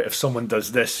So it's about if someone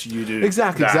does this, you do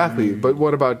exactly. But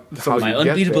what about how My you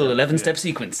get unbeatable there? 11-step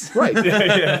sequence. Right.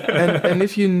 And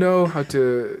if you know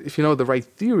if you know the right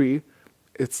theory,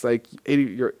 it's like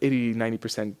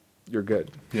 90% you're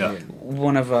good. Yeah.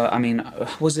 One of,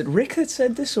 was it Rick that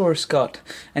said this or Scott?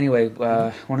 Anyway,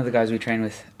 one of the guys we train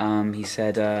with, he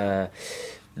said,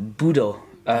 Budo,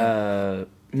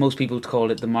 most people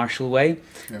call it the martial way,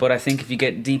 but I think if you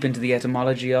get deep into the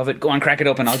etymology of it, go on, crack it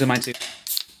open, I'll do mine too.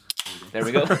 There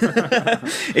we go.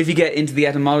 If you get into the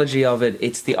etymology of it,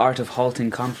 it's the art of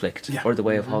halting conflict, or the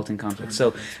way of halting conflict.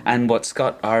 So, and what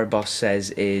Scott, our boss,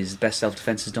 says is best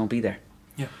self-defenses don't be there.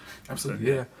 Yeah, absolutely.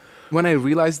 Yeah. When I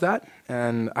realized that,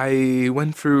 and I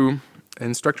went through an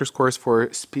instructor's course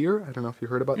for Spear. I don't know if you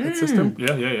heard about that system.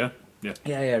 Yeah.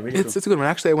 Yeah, really It's a good one.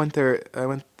 Actually, I went there. I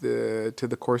went to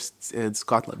the course in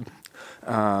Scotland.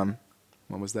 When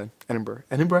was that? Edinburgh.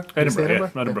 Edinburgh.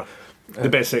 Edinburgh. The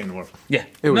best city in the world. Yeah.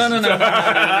 It was, No.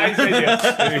 I said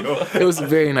yes. There you go. It was a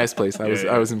very nice place.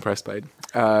 I was impressed by it.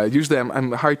 Usually,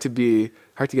 I'm hard to be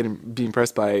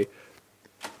impressed by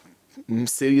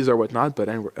cities or whatnot, but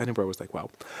Edinburgh was like, wow.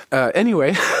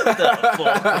 Anyway,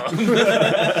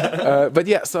 but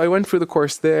yeah, so I went through the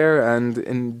course there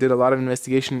and did a lot of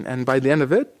investigation, and by the end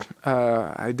of it,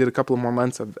 I did a couple of more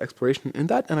months of exploration in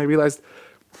that, and I realized,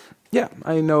 yeah,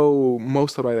 I know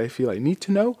most of what I feel I need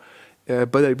to know,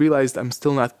 but I realized I'm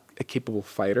still not a capable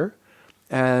fighter.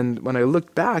 And when I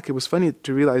looked back, it was funny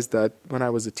to realize that when I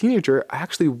was a teenager, I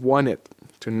actually wanted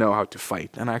to know how to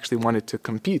fight, and I actually wanted to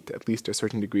compete, at least to a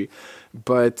certain degree.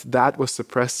 But that was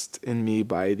suppressed in me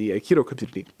by the Aikido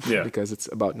community, because it's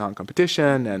about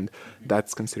non-competition, and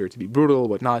that's considered to be brutal,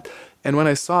 whatnot. And when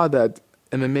I saw that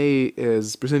MMA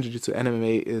is, Brazilian Jiu-Jitsu and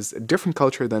MMA is a different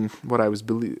culture than what I was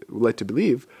led to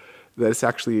believe, that it's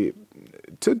actually,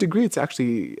 to a degree, it's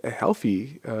actually a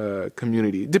healthy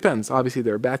community. It depends. Obviously,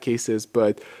 there are bad cases,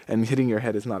 and hitting your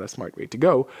head is not a smart way to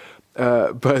go.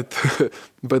 But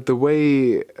the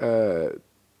way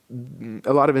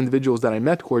a lot of individuals that I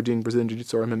met who are doing Brazilian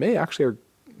Jiu-Jitsu or MMA actually are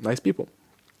nice people.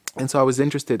 And so I was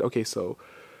interested, okay, so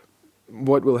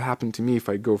what will happen to me if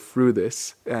I go through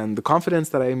this? And the confidence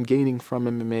that I am gaining from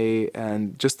MMA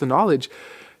and just the knowledge,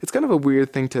 it's kind of a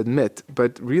weird thing to admit,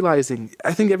 but realizing,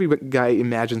 I think every guy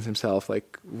imagines himself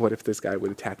like, what if this guy would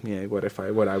attack me? What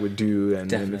I would do,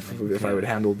 and if I would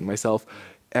handle myself.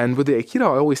 And with the Aikido,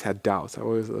 I always had doubts. I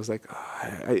was like,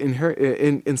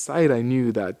 inside I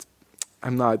knew that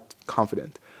I'm not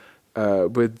confident.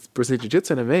 With Brazilian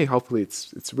Jiu-Jitsu and MMA, hopefully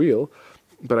it's real,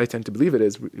 but I tend to believe it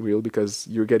is real because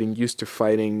you're getting used to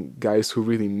fighting guys who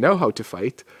really know how to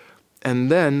fight,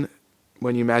 and then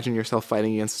when you imagine yourself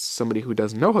fighting against somebody who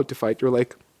doesn't know how to fight, you're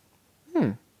like,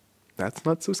 that's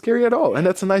not so scary at all. And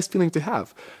that's a nice feeling to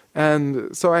have.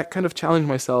 And so I kind of challenged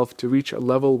myself to reach a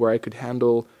level where I could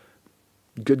handle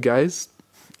good guys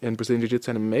in Brazilian Jiu-Jitsu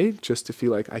and MMA, just to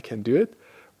feel like I can do it.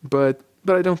 But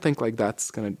I don't think like that's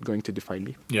going to define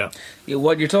me. Yeah.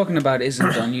 What you're talking about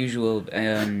isn't unusual.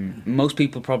 Most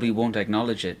people probably won't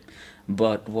acknowledge it.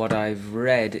 But what I've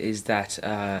read is that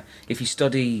if you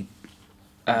study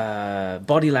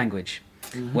body language,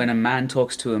 when a man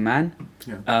talks to a man,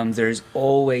 there's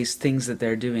always things that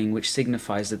they're doing which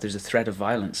signifies that there's a threat of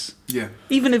violence. Yeah.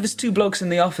 Even if it's two blokes in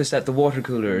the office at the water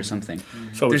cooler or something.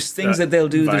 So there's things that they'll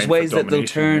do, there's ways that they'll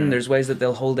turn, there's ways that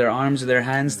they'll hold their arms or their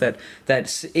hands that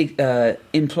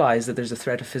implies that there's a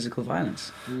threat of physical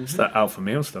violence. It's that alpha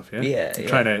male stuff, yeah?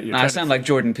 Yeah. I sound like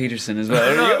Jordan Peterson as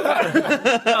well.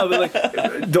 No, but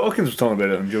like Dawkins was talking about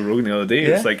it on Joe Rogan the other day.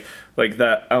 It's like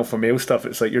that alpha male stuff.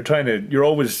 It's like you're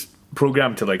always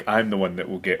programmed to like, I'm the one that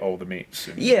will get all the mates.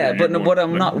 But what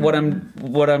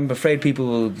I'm afraid people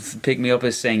will pick me up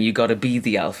as saying you got to be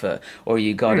the alpha, or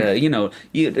you got to,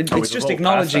 it's just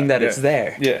acknowledging that it's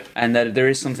there, and that there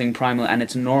is something primal, and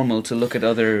it's normal to look at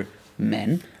other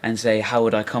men and say, how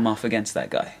would I come off against that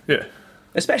guy? Yeah.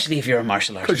 Especially if you're a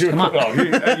martial artist. Come on.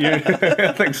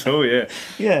 I think so, yeah.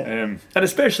 Yeah. And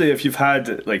especially if you've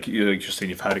had, like you're saying,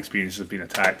 you've had experiences of being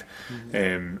attacked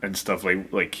and stuff,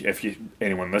 like if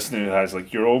anyone listening who has,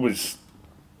 like, you're always,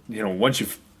 once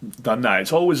you've done that,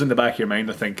 it's always in the back of your mind,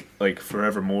 I think, like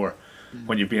forevermore,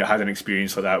 when you've had an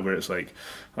experience like that where it's like,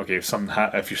 okay,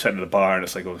 if you're sitting at the bar and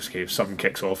it's like, okay, if something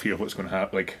kicks off here, what's going to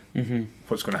happen? Like,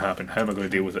 what's going to happen? How am I going to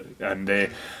deal with it? And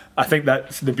I think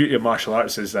that's the beauty of martial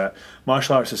arts, is that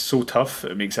martial arts is so tough,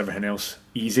 it makes everything else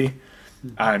easy.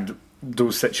 And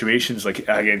those situations, like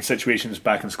again, situations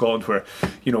back in Scotland where,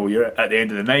 you're at the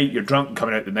end of the night, you're drunk,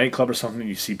 coming out the nightclub or something, and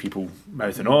you see people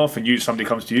mouthing off, and somebody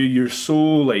comes to you, you're so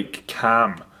like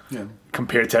calm. Yeah.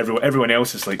 compared to everyone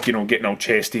else is like, you know, getting all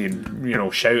chesty and, you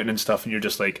know, shouting and stuff, and you're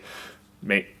just like,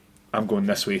 mate, I'm going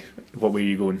this way. What way are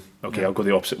you going? Okay, I'll go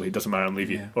the opposite way. It doesn't matter, I'll leave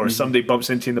you. Or if somebody bumps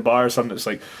into you in the bar or something, it's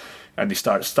like, and they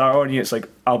start on you, it's like,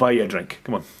 I'll buy you a drink.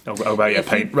 Come on, I'll buy you a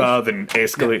pint, rather than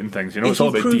escalating things. You know, if it's all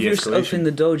you about prove yourself de-escalation. in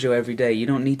the dojo every day, you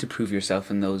don't need to prove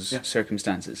yourself in those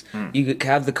circumstances. You could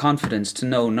have the confidence to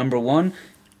know, number one,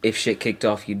 if shit kicked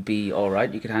off, you'd be all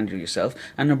right. You could handle yourself.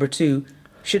 And number two,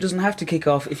 shit doesn't have to kick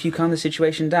off if you calm the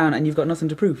situation down and you've got nothing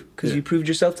to prove, because you proved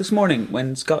yourself this morning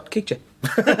when Scott kicked you.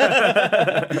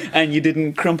 And you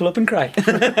didn't crumple up and cry.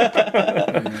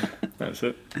 That's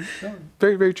it.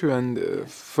 Very, very true. And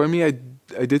for me, I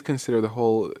did consider the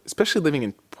whole, especially living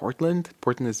in Portland.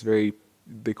 Portland is very,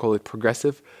 they call it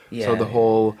progressive. So the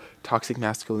whole toxic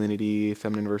masculinity,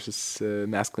 feminine versus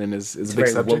masculine is a big subject.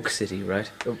 It's a very woke city,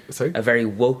 right? Oh, sorry? A very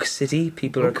woke city.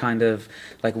 People are kind of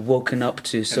like woken up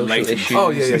to social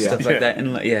issues and stuff like that.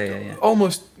 And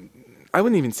Almost, I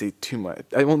wouldn't even say too much.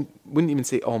 Wouldn't even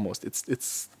say almost.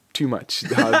 It's too much.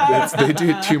 They do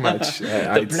it too much.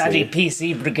 The bloody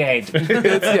PC brigade.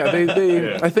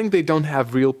 I think they don't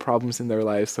have real problems in their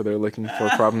lives, so they're looking for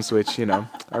problems which, you know,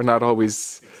 are not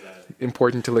always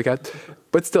important to look at.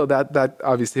 But still, that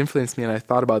obviously influenced me, and I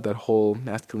thought about that whole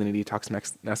masculinity, toxic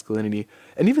masculinity,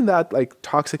 and even that like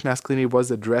toxic masculinity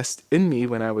was addressed in me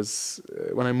when I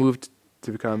moved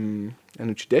to become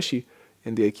an uchideshi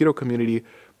in the Aikido community.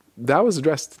 That was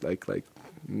addressed, like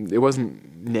it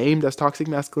wasn't named as toxic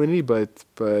masculinity, but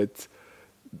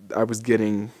I was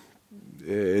getting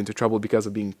into trouble because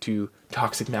of being too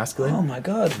toxic masculine. Oh my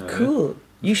god, cool.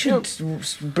 You should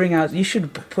you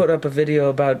should put up a video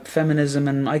about feminism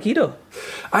and Aikido.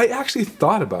 I actually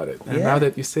thought about it. And now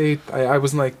that you say it, I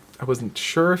wasn't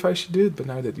sure if I should do it, but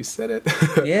now that you said it.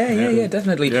 Yeah,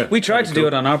 definitely. Yeah, we tried to do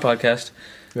it on our podcast.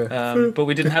 Yeah. But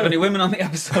we didn't have any women on the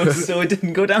episode, so it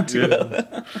didn't go down too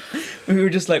well. We were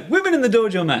just like, women in the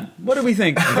dojo, man. What do we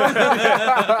think?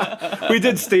 We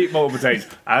did state multiple times,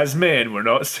 as men, we're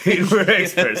not saying we're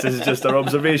experts. This is just our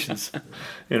observations.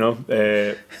 You know,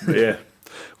 yeah.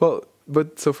 Well,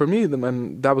 but so for me,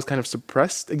 that was kind of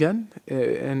suppressed again,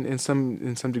 and in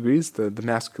some degrees, the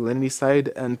masculinity side,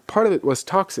 and part of it was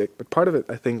toxic, but part of it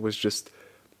I think was just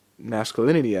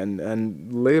masculinity,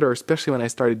 and later, especially when I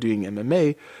started doing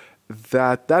MMA,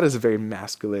 that is a very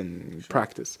masculine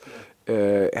practice.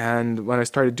 And when I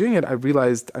started doing it, I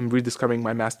realized I'm rediscovering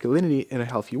my masculinity in a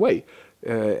healthy way,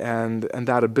 and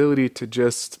that ability to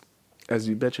just, as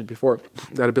you mentioned before,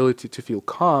 that ability to feel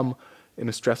calm in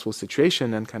a stressful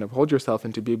situation and kind of hold yourself,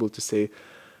 and to be able to say,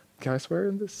 can I swear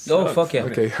in this? Oh, fuck yeah.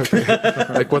 Okay.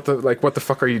 like what the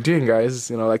fuck are you doing, guys?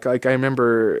 You know, like I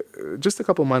remember just a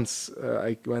couple months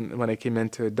when I came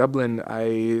into Dublin,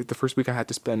 the first week I had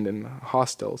to spend in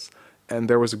hostels, and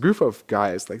there was a group of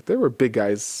guys, like they were big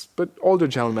guys, but older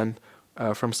gentlemen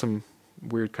from some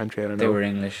weird country, I don't know. They were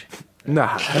English.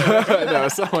 Nah, no,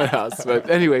 someone else. But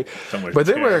anyway,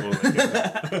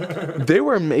 they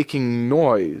were making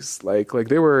noise, like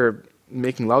they were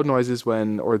making loud noises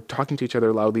or talking to each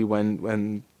other loudly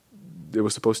when it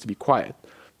was supposed to be quiet,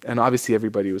 and obviously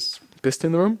everybody was pissed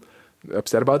in the room,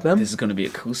 upset about them. This is going to be a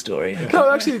cool story. No,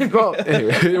 actually, well,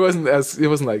 anyway, it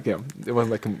wasn't like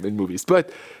in movies,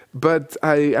 but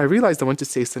I realized I wanted to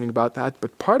say something about that,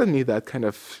 but part of me, that kind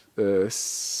of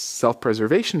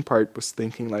self-preservation part, was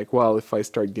thinking like, well, if I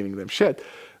start giving them shit,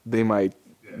 they might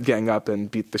gang up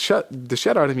and beat the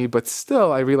shit out of me. But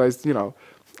still, I realized, you know,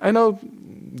 I know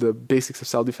the basics of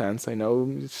self-defense. I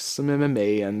know some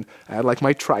MMA, and I had like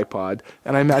my tripod,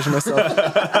 and I imagine myself.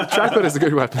 Tripod is a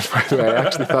good weapon, by the way. I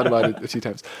actually thought about it a few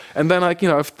times. And then, like, you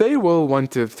know, if they will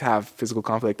want to have physical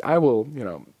conflict, I will, you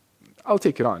know, I'll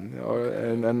take it on.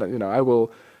 And you know, I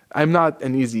will. I'm not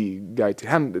an easy guy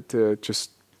to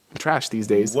just trash these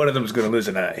days. One of them's going to lose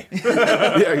an eye.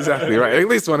 Yeah, exactly right. At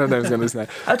least one of them is going to lose an eye.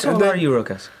 How tall are you,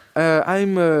 Rokas?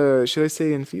 I'm, should I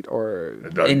say in feet or?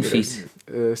 In feet.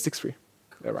 6'3",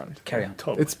 around. Carry on.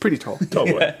 Tall. It's pretty tall. Tall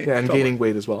boy. Yeah, and gaining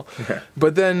weight as well.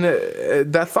 But then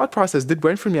that thought process did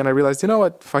went for me, and I realized, you know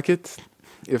what, fuck it.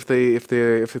 If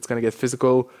it's gonna get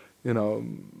physical, you know,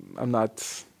 I'm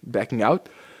not backing out.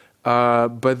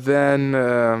 But then,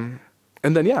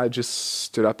 and then, yeah, I just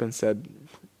stood up and said,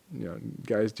 you know,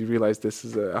 guys, do you realize this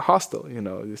is a hostel? You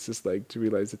know, this is like, do you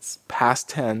realize it's past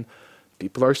 10?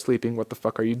 People are sleeping. What the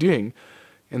fuck are you doing?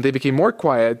 And they became more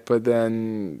quiet, but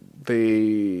then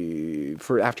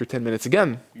after 10 minutes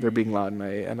again, they're being loud.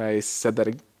 And I said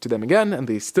that to them again, and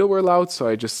they still were loud.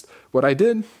 So what I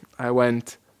did, I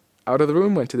went out of the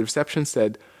room, went to the reception,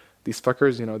 said, these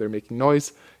fuckers, you know, they're making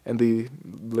noise. And they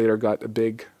later got a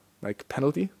big like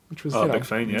penalty, which was big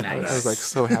fine, yeah. I was like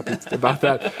so happy about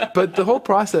that. But the whole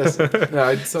process. So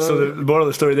the moral of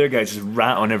the story there, guys, is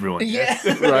rat on everyone. Yeah.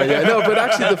 Right. Yeah. No, but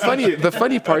actually, the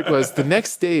funny part was the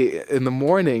next day in the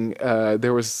morning,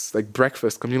 there was like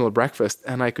communal breakfast,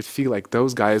 and I could feel like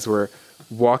those guys were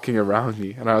walking around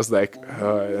me, and I was like,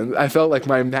 and I felt like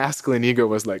my masculine ego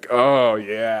was like, oh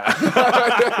yeah,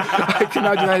 I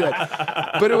cannot deny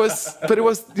that. But it was,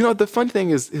 the fun thing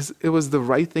is it was the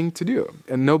right thing to do,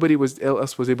 and nobody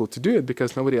else was able to do it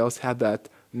because nobody else had that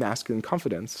masculine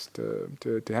confidence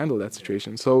to handle that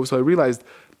situation. So I realized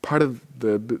part of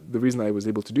the reason I was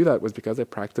able to do that was because I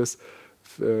practiced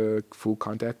full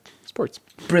contact sports.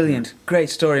 Brilliant.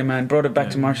 Great story, man. Brought it back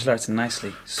to martial arts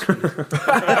nicely. Sweet.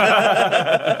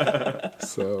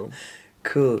 So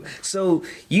Cool. So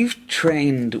you've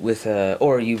trained with,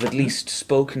 or you've at least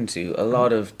spoken to a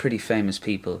lot of pretty famous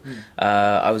people.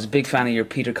 I was a big fan of your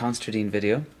Peter Constantine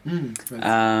video.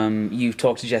 You've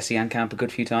talked to Jesse Ankamp a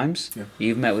good few times. Yeah.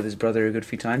 You've met with his brother a good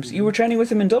few times. You were training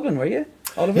with him in Dublin, were you?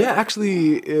 Oliver? Yeah,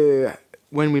 actually,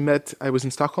 when we met, I was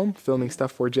in Stockholm filming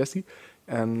stuff for Jesse,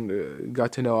 and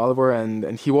got to know Oliver,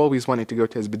 and he always wanted to go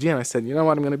to SBG, and I said, you know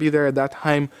what, I'm going to be there at that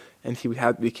time, and he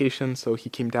had vacation, so he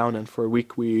came down, and for a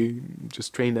week we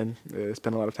just trained and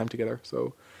spent a lot of time together.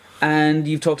 So. And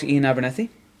you've talked to Ian Abernethy?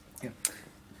 Yeah.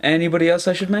 Anybody else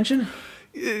I should mention?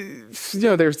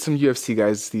 There's some UFC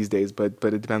guys these days, but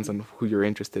it depends on who you're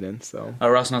interested in. So. Oh,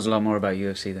 Ross knows a lot more about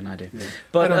UFC than I do. Yeah.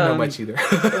 But I don't know much either.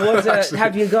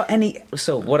 Have you got any?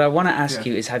 So what I want to ask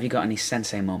you is, have you got any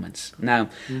sensei moments? Now,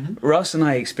 Ross and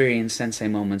I experience sensei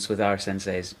moments with our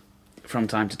senseis from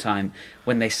time to time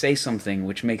when they say something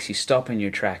which makes you stop in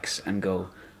your tracks and go,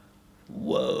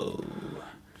 "Whoa!"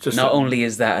 Not only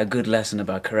is that a good lesson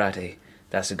about karate,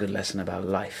 that's a good lesson about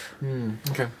life.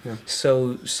 Okay, yeah.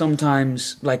 So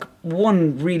sometimes, like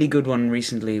one really good one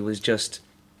recently was just,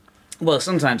 well,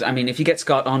 sometimes, I mean, if you get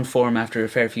Scott on form after a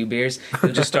fair few beers,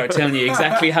 he'll just start telling you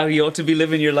exactly how you ought to be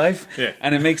living your life. Yeah.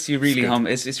 And it makes you really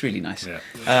it's really nice.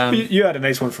 Yeah. You had a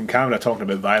nice one from Canada talking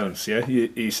about violence, yeah?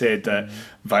 He said that,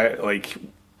 like,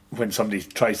 when somebody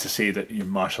tries to say that your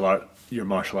martial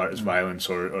art is violence,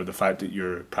 or the fact that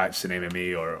you're practicing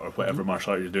MMA or whatever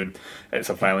martial art you're doing, it's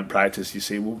a violent practice. You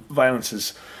say, well, violence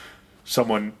is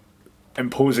someone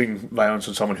imposing violence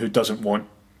on someone who doesn't want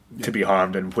to be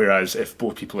harmed, and whereas if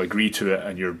both people agree to it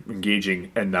and you're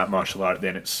engaging in that martial art,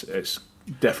 then it's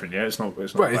different. Yeah, it's not right.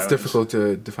 Violence. It's difficult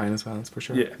to define as violence for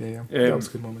sure. Yeah. That was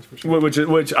a good moment for sure.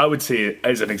 Which I would say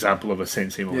is an example of a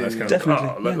sensei moment. That's kind definitely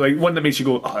of like one that makes you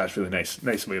go, oh, that's really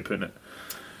nice way of putting it.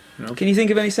 You know? Can you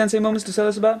think of any sensei moments to tell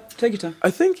us about? Take your time.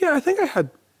 I think I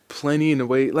had plenty in a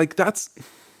way. Like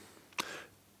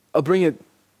I'll bring it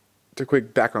to a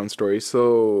quick background story.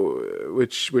 So,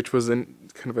 which was kind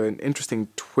of an interesting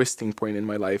twisting point in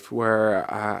my life where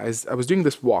I was doing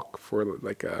this walk for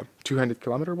like a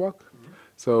 200-kilometer walk.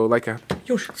 So like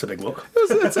it's a big walk.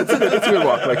 It's a good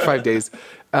walk, like 5 days,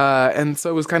 and so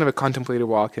it was kind of a contemplative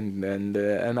walk,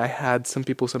 and I had some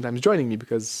people sometimes joining me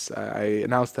because I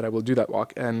announced that I will do that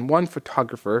walk, and one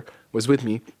photographer was with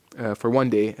me for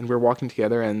one day, and we were walking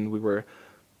together, and we were,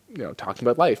 talking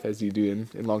about life as you do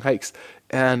in long hikes,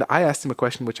 and I asked him a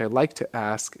question which I like to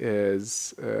ask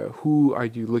is, who are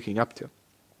you looking up to?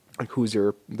 Like who's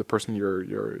the person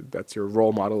that's your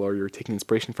role model or you're taking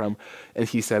inspiration from? And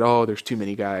he said, oh, there's too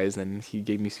many guys, and he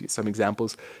gave me some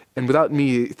examples. And without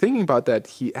me thinking about that,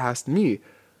 he asked me,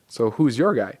 so who's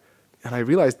your guy? And I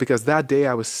realized, because that day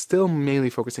I was still mainly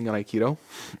focusing on Aikido.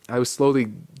 I was slowly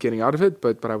getting out of it,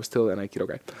 but I was still an Aikido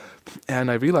guy.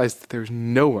 And I realized that there's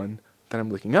no one that I'm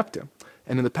looking up to.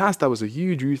 And in the past, that was a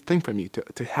huge thing for me,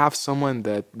 to have someone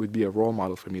that would be a role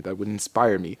model for me, that would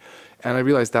inspire me. And I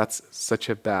realized that's such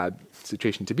a bad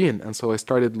situation to be in. And so I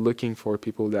started looking for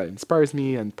people that inspires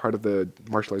me, and part of the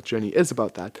martial arts journey is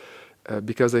about that,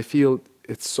 because I feel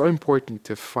it's so important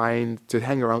to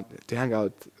hang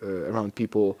out around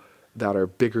people that are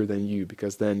bigger than you,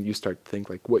 because then you start to think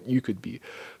like what you could be.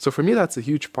 So for me, that's a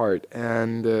huge part.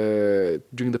 And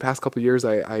during the past couple of years,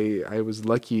 I was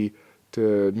lucky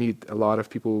to meet a lot of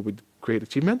people with great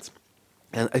achievements,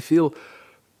 and I feel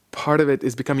part of it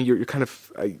is becoming you're kind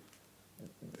of,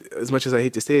 as much as I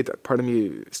hate to say it, part of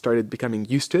me started becoming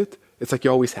used to it. It's like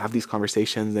you always have these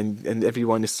conversations, and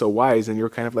everyone is so wise, and you're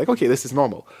kind of like, okay, this is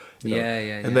normal.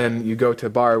 And then you go to a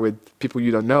bar with people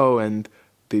you don't know, and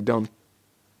they don't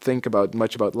think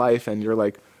much about life, and you're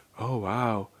like, oh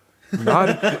wow.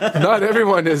 Not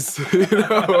everyone is,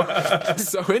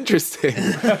 so interesting.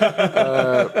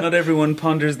 Not everyone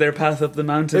ponders their path up the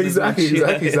mountain.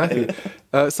 Exactly.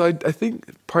 So I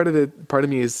think part of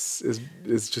me is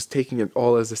just taking it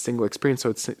all as a single experience. So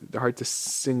it's hard to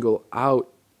single out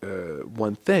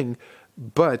one thing,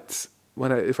 but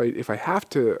when if I have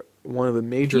to, one of the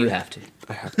major You have to.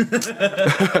 I have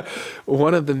to.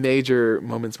 One of the major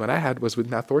moments when I had was with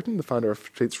Matt Thornton, the founder of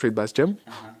Straight Blast Gym,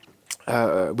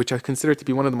 which I consider to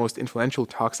be one of the most influential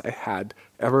talks I had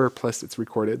ever. Plus, it's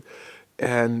recorded,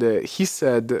 and he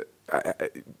said,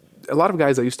 a lot of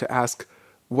guys I used to ask,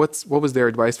 what was their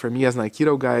advice for me as an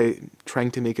Aikido guy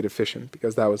trying to make it efficient,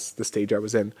 because that was the stage I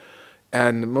was in.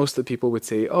 And most of the people would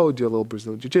say, oh, do a little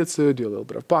Brazilian Jiu-Jitsu, do a little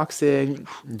bit of boxing,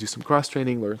 do some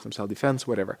cross-training, learn some self-defense,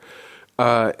 whatever.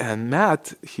 And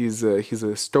Matt, he's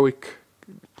a stoic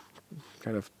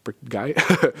kind of guy,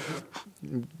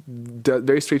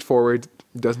 very straightforward,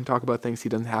 doesn't talk about things he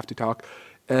doesn't have to talk.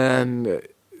 And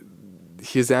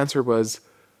his answer was,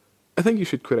 I think you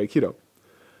should quit Aikido.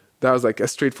 That was like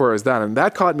as straightforward as that. And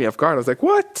that caught me off guard. I was like,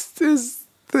 what is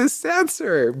this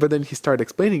answer? But then he started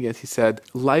explaining it. He said,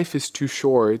 life is too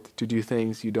short to do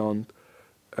things you don't,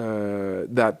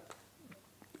 that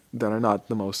are not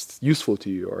the most useful to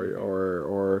you,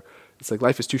 or it's like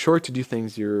life is too short to do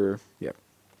things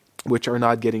which are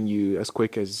not getting you as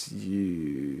quick as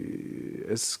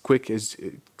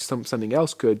something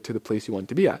else could to the place you want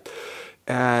to be at.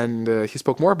 And he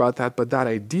spoke more about that, but that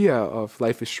idea of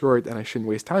life is short and I shouldn't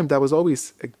waste time, that was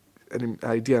always an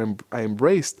idea I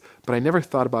embraced, but I never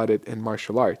thought about it in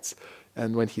martial arts.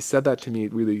 And when he said that to me,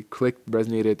 it really clicked,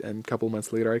 resonated, and a couple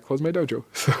months later, I closed my dojo.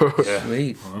 So, yeah.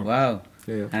 Sweet. Wow.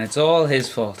 Yeah. And it's all his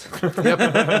fault. Yep.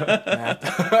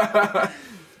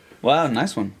 Wow,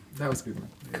 nice one. That was a good one.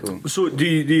 Yeah. Cool. So do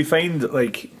you find,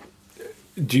 like,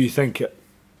 do you think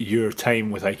your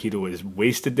time with Aikido is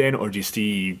wasted then, or do you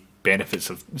see benefits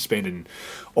of spending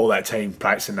all that time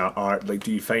practicing that art? Like,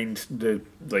 do you find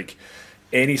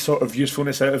any sort of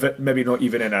usefulness out of it? Maybe not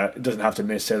even it doesn't have to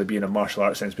necessarily be in a martial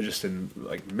arts sense, but just in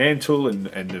like mental and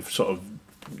the sort of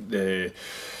the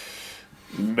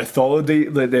mythology,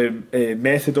 the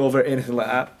method of it, anything like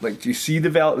that. Like, do you see the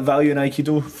value in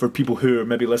Aikido for people who are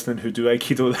maybe listening who do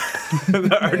Aikido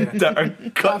that are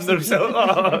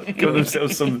giving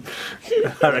themselves some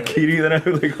harakiri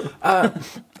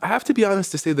I have to be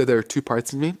honest to say that there are two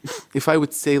parts in me. If I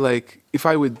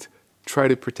would try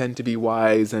to pretend to be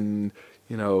wise and,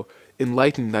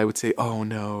 enlightened, I would say, oh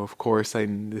no, of course,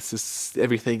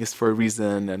 everything is for a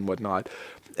reason and whatnot.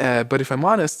 But if I'm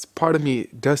honest, part of me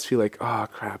does feel like, oh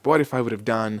crap, what if I would have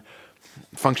done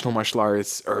functional martial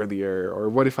arts earlier? Or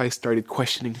what if I started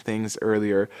questioning things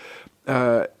earlier?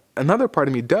 Another part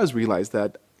of me does realize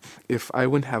that if I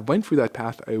wouldn't have went through that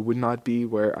path, I would not be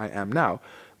where I am now.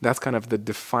 That's kind of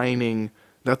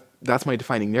that's my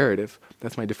defining narrative.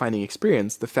 That's my defining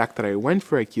experience. The fact that I went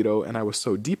for Aikido and I was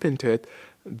so deep into it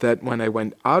that when I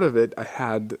went out of it,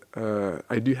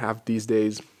 I do have these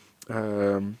days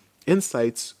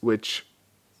insights which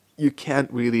you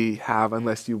can't really have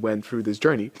unless you went through this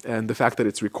journey. And the fact that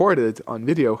it's recorded on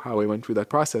video, how I went through that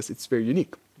process, it's very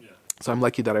unique. Yeah. So I'm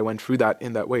lucky that I went through that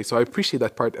in that way. So I appreciate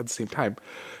that part at the same time.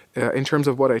 In terms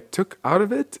of what I took out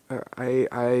of it,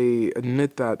 I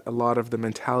admit that a lot of the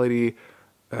mentality,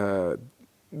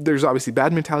 there's obviously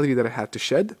bad mentality that I had to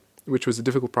shed, which was a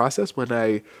difficult process. When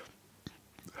I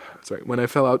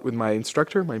fell out with my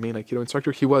instructor, my main Aikido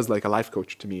instructor, he was like a life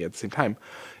coach to me at the same time.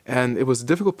 And it was a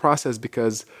difficult process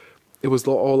because it was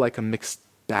all like a mixed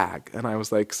bag. And I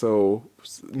was like, so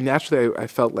naturally I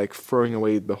felt like throwing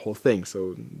away the whole thing.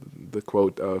 So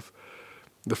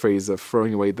the phrase of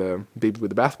throwing away the baby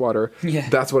with the bathwater,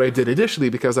 that's what I did initially,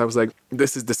 because I was like,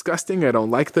 this is disgusting, I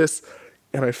don't like this.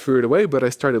 And I threw it away, but I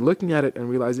started looking at it and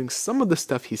realizing some of the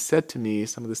stuff he said to me,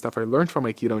 some of the stuff I learned from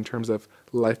Aikido in terms of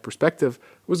life perspective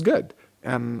was good.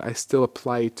 And I still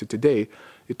apply it to today.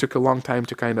 It took a long time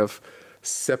to kind of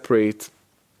separate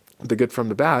the good from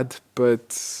the bad,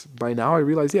 but by now I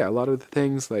realize, a lot of the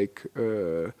things like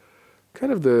kind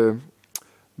of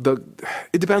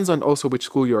it depends on also which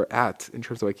school you're at in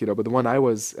terms of Aikido, but the one I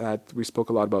was at, we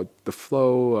spoke a lot about the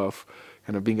flow of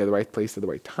kind of being at the right place at the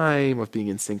right time, of being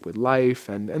in sync with life,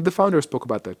 and the founder spoke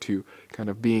about that too, kind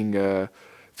of being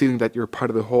feeling that you're part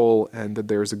of the whole and that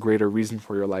there's a greater reason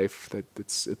for your life, that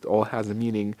it all has a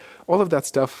meaning. All of that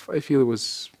stuff, I feel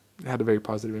had a very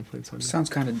positive influence on me. Sounds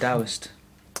kind of Taoist.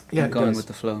 Yeah, going with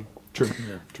the flow. True.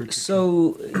 Yeah, true.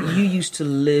 So you used to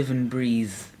live and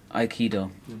breathe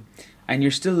Aikido. And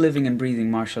you're still living and breathing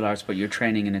martial arts, but you're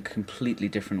training in a completely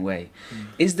different way.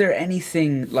 Is there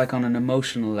anything, like on an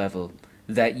emotional level,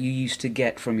 that you used to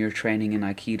get from your training in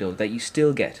Aikido that you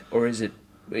still get? Or is it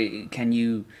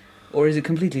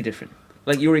completely different?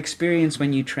 Like your experience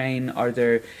when you train, are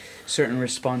there certain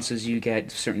responses you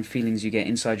get, certain feelings you get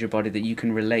inside your body that you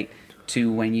can relate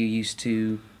to when you used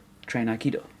to train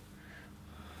Aikido?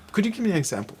 Could you give me an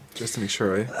example, just to make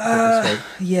sure I get this right?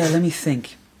 Yeah, let me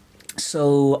think.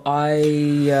 So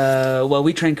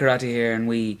we train karate here, and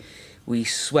we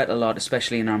sweat a lot,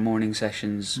 especially in our morning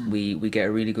sessions. We get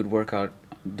a really good workout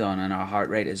done, and our heart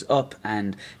rate is up.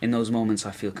 And in those moments,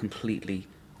 I feel completely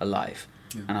alive,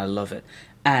 and I love it.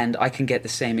 And I can get the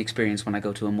same experience when I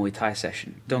go to a Muay Thai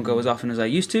session. Don't go as often as I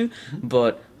used to,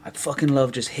 but I fucking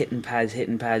love just hitting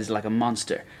pads like a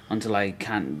monster until I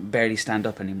can't barely stand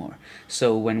up anymore.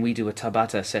 So when we do a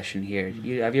Tabata session here,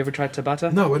 have you ever tried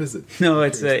Tabata? No, what is it? No,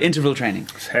 it's interval training.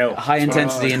 It's hell. High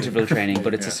intensity interval training,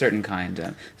 but it's a certain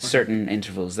kind, certain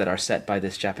intervals that are set by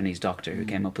this Japanese doctor who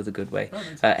came up with a good way,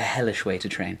 a hellish way to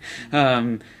train.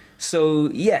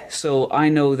 So I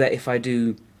know that if I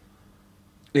do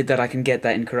that, I can get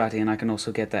that in karate, and I can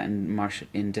also get that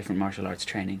in different martial arts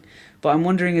training. But I'm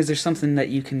wondering, is there something that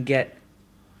you can get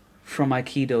from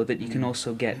Aikido that you can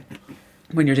also get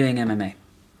when you're doing MMA?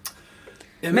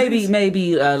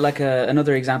 Maybe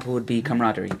another example would be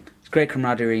camaraderie. It's great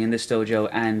camaraderie in this dojo,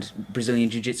 and Brazilian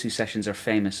Jiu-Jitsu sessions are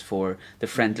famous for the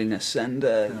friendliness and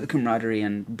the camaraderie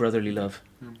and brotherly love.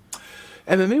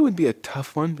 MMA would be a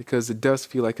tough one because it does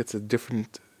feel like it's a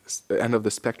different end of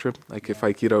the spectrum. Like if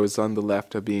Aikido is on the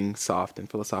left of being soft and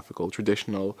philosophical,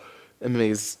 traditional, MMA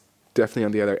is definitely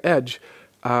on the other edge.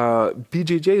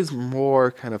 BJJ is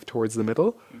more kind of towards the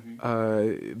middle.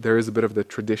 There is a bit of the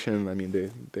tradition. I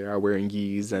mean, they are wearing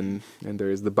gis, and there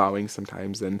is the bowing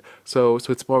sometimes, and so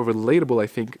it's more relatable, I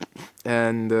think.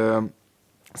 And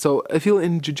so I feel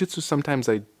in Jiu-Jitsu sometimes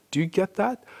I do get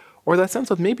that, or that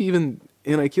sense of maybe even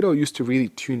in Aikido I used to really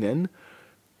tune in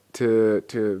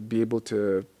to be able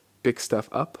to pick stuff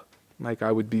up. Like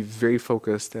I would be very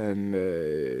focused and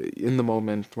in the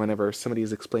moment whenever somebody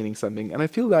is explaining something. And I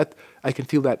feel that I can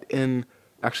feel that in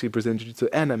actually Brazilian Jiu-Jitsu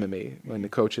and MMA. When the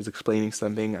coach is explaining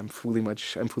something, I'm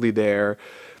fully there,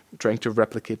 trying to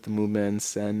replicate the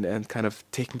movements and kind of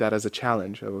taking that as a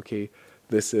challenge of, okay,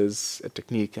 this is a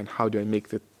technique and how do I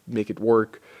make it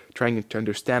work, trying to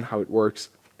understand how it works.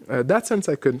 That sense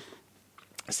I could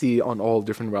see on all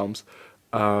different realms.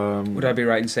 Would I be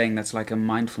right in saying that's like a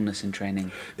mindfulness in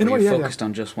training, in where a way, you're focused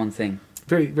on just one thing?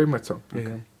 Very, very much so.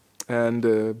 Okay. Yeah.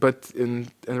 And but in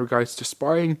regards to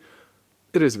sparring,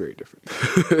 it is very different,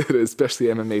 especially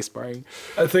MMA sparring.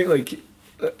 I think like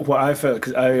what I felt,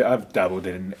 because I've dabbled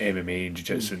in MMA and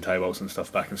Jiu-Jitsu and Thai box and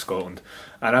stuff back in Scotland,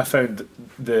 and I found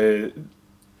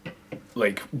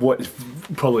what is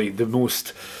probably the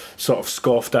most sort of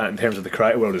scoffed at in terms of the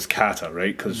karate world is kata,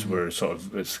 right? Because we're sort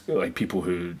of, it's like people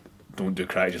who don't do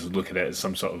karate just look at it as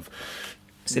some sort of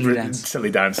silly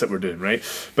dance that we're doing, right?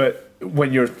 But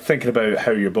when you're thinking about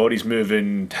how your body's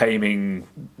moving, timing,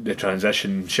 the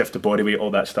transition, shift of body weight,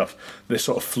 all that stuff, the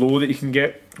sort of flow that you can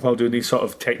get while doing these sort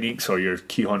of techniques, or your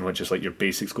kihon, which is like your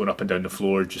basics going up and down the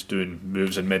floor, just doing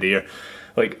moves in midair.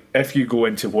 Like if you go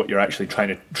into what you're actually trying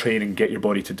to train and get your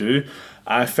body to do,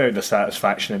 I found a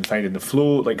satisfaction in finding the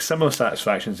flow, like similar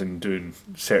satisfactions in doing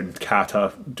certain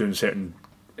kata, doing certain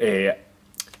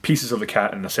pieces of the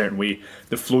kata in a certain way.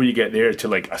 The flow you get there to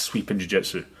like a sweep in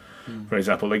jiu-jitsu, for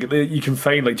example. Like you can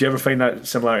find, like, do you ever find that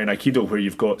similarity in Aikido where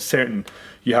you've got certain,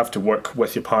 you have to work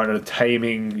with your partner, the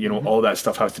timing, you know, all that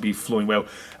stuff has to be flowing well.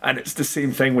 And it's the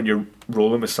same thing when you're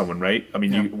rolling with someone, right? I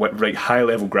mean, right, high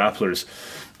level grapplers,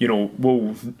 you know,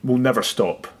 will never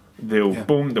stop. They'll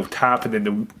boom, they'll tap, and then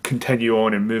they'll continue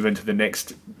on and move into the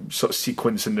next sort of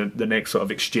sequence and the next sort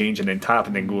of exchange, and then tap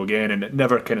and then go again, and it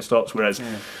never kind of stops. Whereas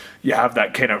you have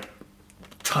that kind of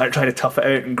trying to tough it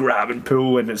out and grab and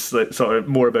pull, and it's like sort of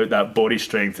more about that body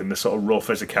strength and the sort of raw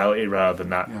physicality rather than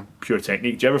that pure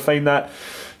technique. Do you ever find that?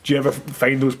 Do you ever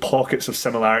find those pockets of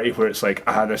similarity where it's like,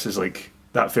 this is like,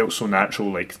 that felt so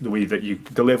natural, like the way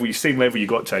that same level you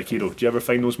got to Aikido? Do you ever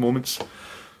find those moments?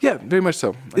 Yeah, very much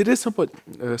so. It is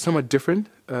somewhat different,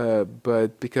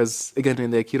 but because again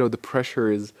in the Aikido the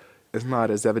pressure is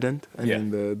not as evident. I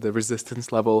mean the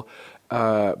resistance level,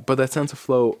 but that sense of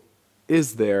flow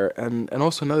is there. And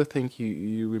also another thing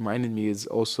you reminded me is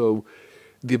also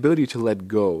the ability to let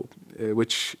go,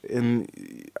 which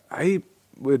I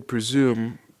would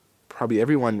presume probably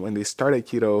everyone when they start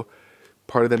Aikido,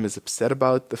 part of them is upset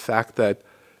about the fact that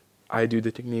I do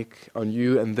the technique on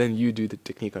you and then you do the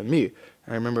technique on me.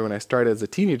 I remember when I started as a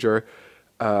teenager,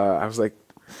 I was like,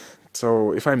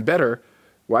 so if I'm better,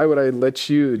 why would I let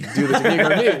you do the technique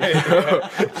on me?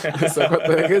 It's like, what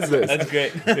the heck is this? That's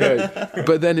great. Yeah.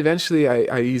 But then eventually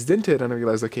I eased into it and I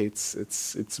realized, okay,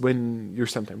 it's when you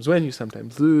sometimes win, you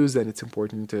sometimes lose, and it's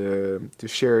important to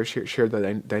share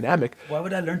the dynamic. Why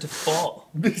would I learn to fall?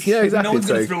 Yeah, exactly. No one's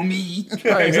going to throw me.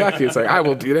 Exactly. It's like, I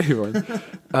will beat anyone.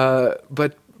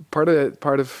 But part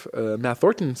of Matt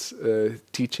Thornton's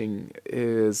teaching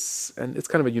is, and it's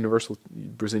kind of a universal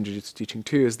Brazilian Jiu-Jitsu teaching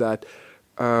too, is that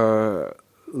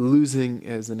losing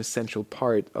is an essential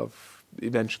part of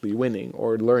eventually winning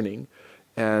or learning.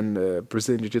 And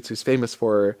Brazilian Jiu-Jitsu is famous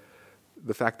for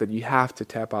the fact that you have to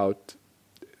tap out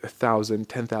 1,000,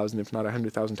 10,000, if not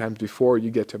 100,000 times before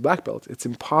you get to a black belt. It's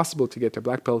impossible to get to a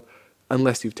black belt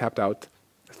unless you've tapped out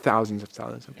thousands of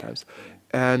times.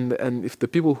 And if the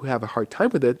people who have a hard time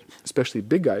with it, especially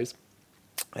big guys,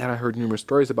 and I heard numerous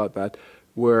stories about that,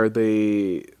 where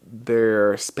they're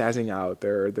spazzing out,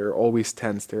 they're always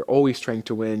tense, they're always trying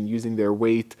to win, using their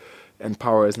weight and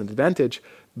power as an advantage.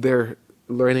 They're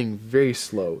learning very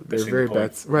slow. They're very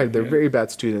bad, right? They're very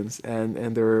bad students, and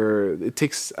it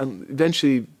takes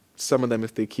eventually some of them,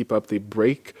 if they keep up, they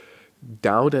break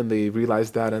down and they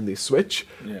realize that and they switch.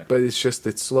 Yeah. But it's just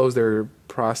it slows their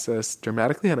process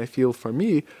dramatically. And I feel for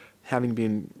me, having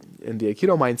been in the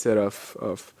Aikido mindset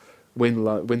of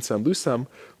win some, lose some,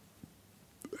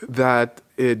 that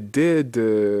it did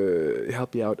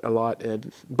help me out a lot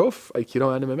in both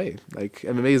Aikido and MMA. Like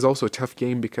MMA is also a tough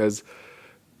game because,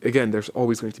 again, there's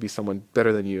always going to be someone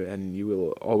better than you, and you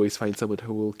will always find someone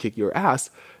who will kick your ass,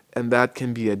 and that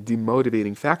can be a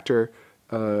demotivating factor.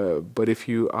 But if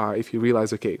you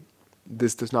realize, okay,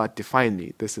 this does not define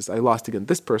me. I lost against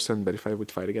this person, but if I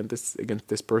would fight against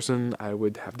this person, I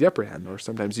would have the upper hand, or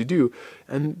sometimes you do.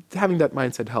 And having that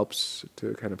mindset helps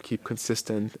to kind of keep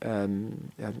consistent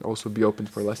and also be open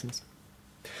for lessons.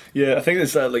 Yeah, I think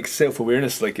it's that like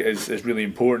self-awareness is really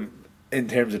important in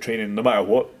terms of training, no matter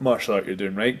what martial art you're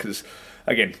doing, right? Because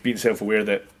again, being self-aware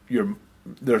that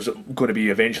there's going to be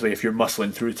eventually, if you're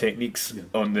muscling through techniques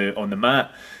on the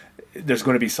mat, there's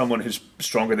going to be someone who's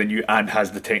stronger than you and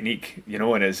has the technique,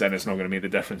 and it's not going to make the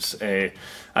difference. And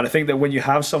I think that when you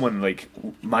have someone like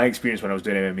my experience when I was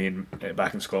doing MMA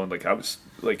back in Scotland, I was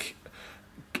like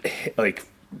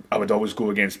I would always go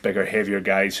against bigger, heavier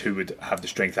guys who would have the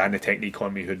strength and the technique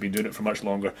on me, who'd been doing it for much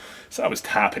longer. So I was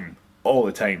tapping all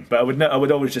the time, but I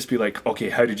would always just be like,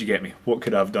 okay, how did you get me? What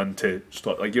could I have done to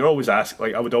stop? I would always ask,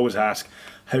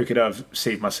 how could I have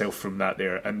saved myself from that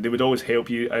there? And they would always help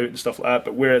you out and stuff like that.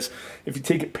 But whereas if you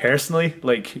take it personally,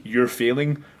 like you're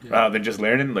failing rather than just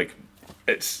learning, like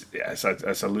it's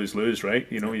a lose-lose, right?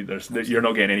 You're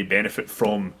not getting any benefit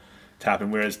from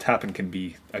tapping, whereas tapping can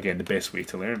be, again, the best way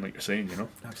to learn, like you're saying,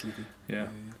 Absolutely. Yeah.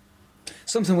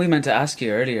 Something we meant to ask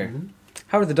you earlier. Mm-hmm.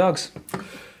 How are the dogs?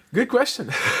 Good question.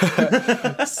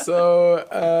 So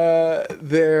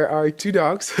there are 2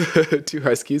 dogs, 2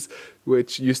 huskies,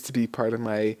 which used to be part of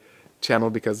my channel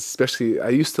because especially I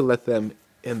used to let them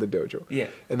in the dojo. Yeah.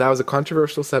 And that was a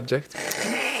controversial subject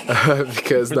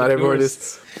because not everyone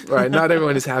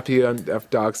is happy of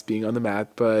dogs being on the mat,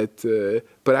 but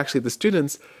actually the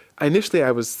students, initially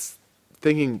I was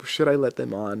thinking, should I let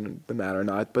them on the mat or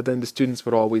not? But then the students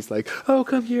would always like, oh,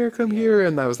 come here.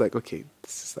 And I was like, okay,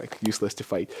 this is like useless to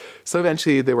fight. So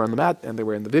eventually they were on the mat and they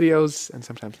were in the videos and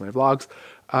sometimes in my vlogs.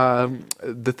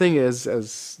 The thing is,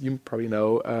 as you probably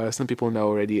know, some people know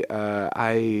already,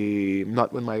 I'm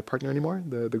not with my partner anymore,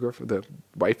 the girlfriend, the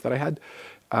wife that I had.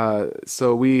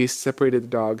 So we separated the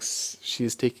dogs.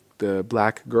 She's taking the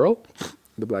black girl,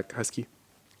 the black husky,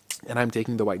 and I'm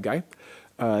taking the white guy.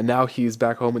 Now he's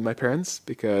back home with my parents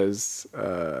because,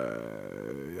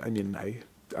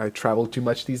 I travel too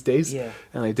much these days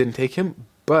and I didn't take him.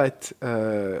 But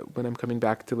when I'm coming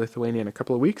back to Lithuania in a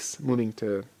couple of weeks, moving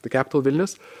to the capital,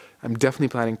 Vilnius, I'm definitely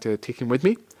planning to take him with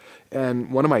me.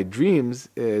 And one of my dreams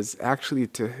is actually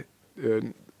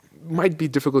might be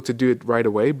difficult to do it right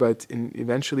away, but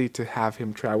eventually to have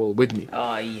him travel with me.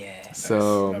 Oh yeah.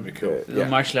 So that'd be cool. The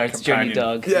martial arts journey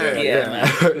dog. Yeah. Man.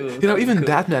 Cool. Even cool.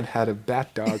 Batman had a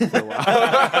bat dog for a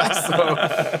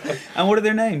while. And what are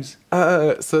their names?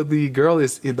 So the girl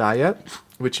is Inaya,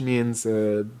 which means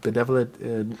benevolent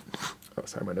in. Oh,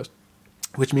 sorry, my nose.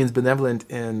 Which means benevolent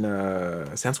in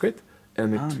Sanskrit,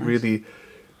 and it really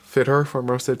fit her for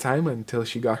most of the time until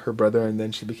she got her brother, and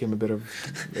then she became a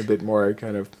bit more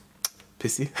kind of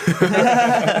pissy.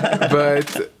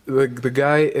 But the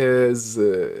guy is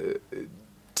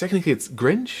technically it's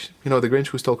Grinch. The Grinch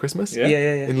who stole Christmas. Yeah.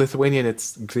 In Lithuanian,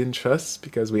 it's Grinchus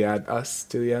because we add us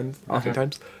to the end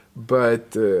oftentimes.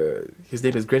 But his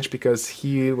name is Grinch because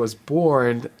he was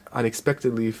born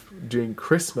unexpectedly during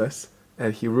Christmas.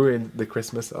 And he ruined the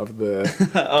Christmas of the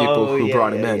people who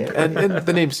brought him in. Yeah. And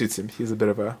the name suits him. He's a bit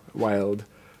of a wild,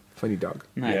 funny dog.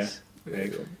 Nice. Yeah.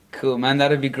 Cool, man.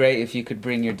 That'd be great if you could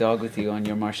bring your dog with you on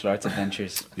your martial arts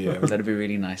adventures. That'd be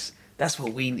really nice. That's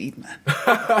what we need, man.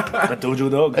 A dojo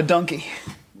dog. A donkey.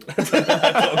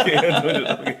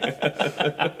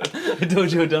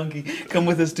 Dojo donkey. Come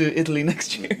with us to Italy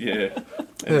next year. Yeah.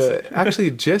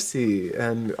 Actually, Jesse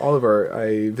and Oliver,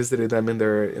 I visited them in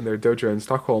their dojo in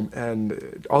Stockholm,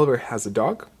 and Oliver has a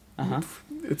dog. Uh-huh.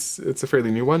 It's a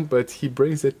fairly new one, but he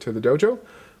brings it to the dojo,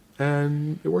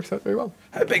 and it works out very well.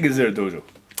 How big is their dojo?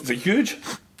 Is it huge?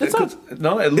 It's not.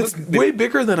 No, it looks It's way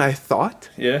bigger than I thought.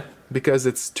 Yeah. Because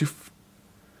it's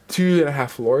 2.5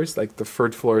 floors. Like the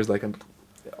third floor is like an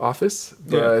office,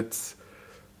 but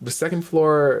the second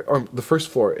floor or the first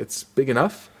floor, it's big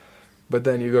enough. But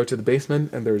then you go to the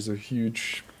basement and there's a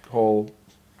huge hall.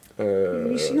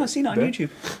 You've not seen it on there.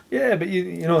 YouTube. Yeah, but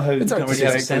you know how It's you hard Don't to really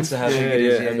have a say. sense of how big it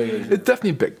is. It's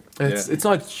definitely big. It's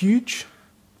not huge,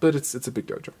 but it's a big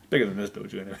dojo. bigger than this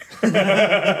dojo anyway.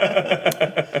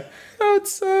 No,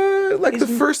 it's like the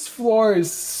first floor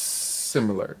is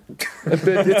similar. A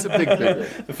bit. It's a bit bigger.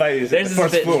 The fight is Theirs the is a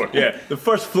first bit- floor. Yeah, the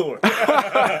first floor.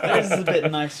 Theirs is a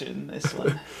bit nicer than this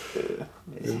one.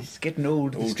 It's getting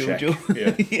old, this Old shack,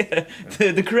 dojo. yeah.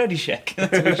 The Karate Shack.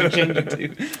 That's what we should change it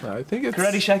to. I think it's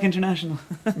Karate Shack International.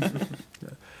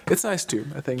 It's nice too.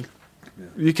 I think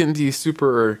you can be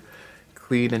super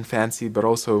clean and fancy, but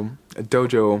also a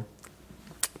dojo.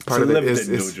 Part It's of a it is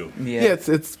lived-in dojo. Yeah.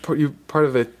 it's part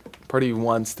of it. Part of you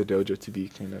wants the dojo to be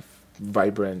kind of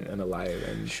vibrant and alive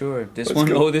and Sure. This That's one,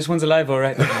 cool. oh, this one's alive, all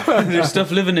right. There's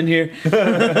stuff living in here.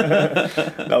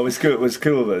 No, what's cool. What's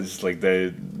cool is like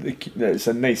it's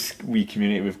a nice wee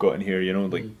community we've got in here. You know,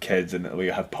 like kids and we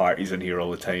have parties in here all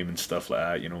the time and stuff like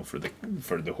that. You know, for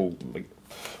the whole like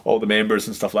all the members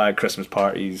and stuff like that. Christmas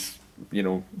parties. You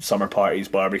know, summer parties,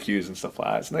 barbecues and stuff like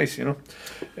that. It's nice, you know.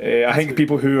 I think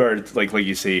people who are like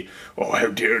you say, oh, how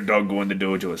dare a dog go in the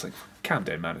dojo? It's like, calm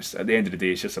down, man. At the end of the day,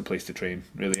 it's just a place to train,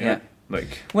 really. Yeah.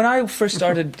 Like, When I first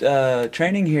started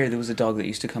training here, there was a dog that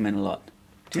used to come in a lot.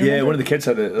 Do you yeah, remember? one of the kids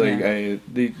had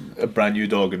a brand new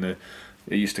dog, and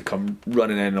they used to come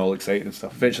running in all excited and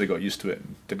stuff. Eventually got used to it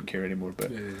and didn't care anymore. But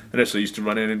initially used to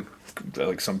run in and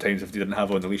like sometimes if they didn't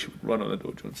have on the leash, would run on the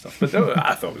dojo and stuff. But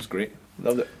I thought it was great.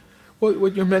 Loved it. Well,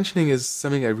 what you're mentioning is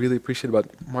something I really appreciate about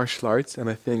martial arts, and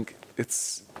I think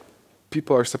it's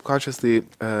people are subconsciously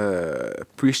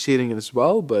appreciating it as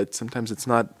well, but sometimes it's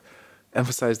not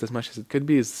emphasized as much as it could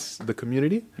be. Is the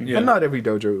community, Yeah. and not every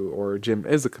dojo or gym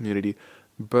is a community,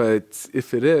 but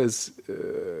if it is,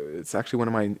 it's actually one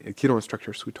of my Aikido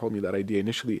instructors who told me that idea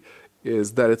initially,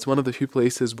 is that it's one of the few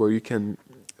places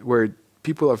where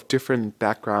people of different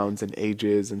backgrounds and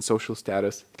ages and social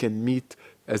status can meet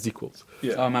as equals.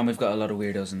 Yeah. Oh man, we've got a lot of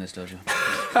weirdos in this dojo.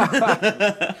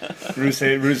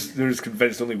 Rue's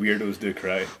convinced only weirdos do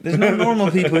karate. There's no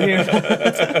normal people here.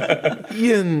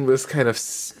 Ian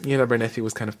Abernethy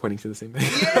was kind of pointing to the same thing.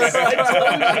 Yes,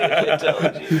 I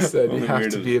told you. He said Only you have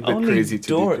to weirdos. be a bit Only crazy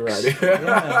to dorks. do karate.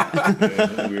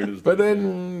 Yeah. Weirdos. But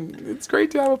then it's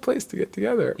great to have a place to get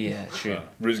together. Yeah, true.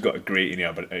 Rue's got a great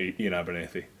Ian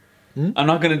Abernethy. I'm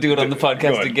not going to do it on the Go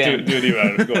podcast on, again. Do it,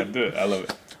 Ian. Go on, do it. I love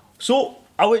it. So,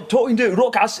 I was talking to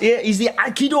Rokas here. He's the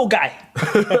Aikido guy.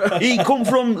 He come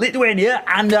from Lithuania,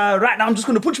 and right now I'm just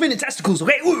going to punch him in the testicles,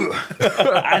 okay? Ooh.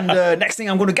 And next thing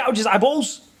I'm going to gouge his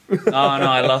eyeballs. Oh no,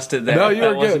 I lost it there. No, you that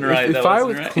were wasn't good. right. If that I wasn't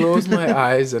would right. close my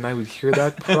eyes and I would hear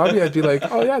that, probably I'd be like,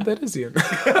 oh yeah, that is Ian.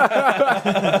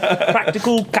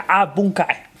 Practical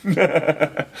bunkai.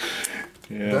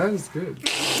 Yeah. That is good.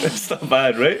 It's not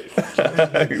bad, right?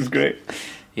 It's great.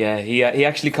 Yeah, he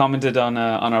actually commented on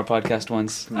our podcast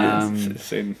once,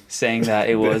 saying that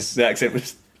it was the accent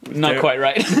was not quite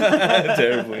right.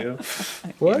 terrible. You know?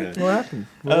 What? Yeah. What happened?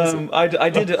 What was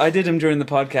it? I did him during the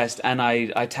podcast, and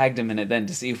I tagged him in it then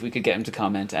to see if we could get him to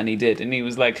comment, and he did, and he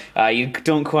was like, "You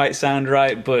don't quite sound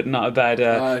right, but not a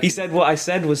bad." He said what I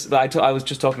said was I was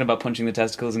just talking about punching the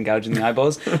testicles and gouging the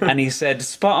eyeballs, and he said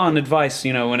spot on advice,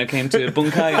 you know, when it came to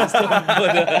bunkai and stuff,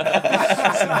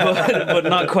 but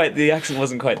not quite. The accent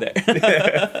wasn't quite there.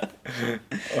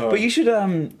 But you should,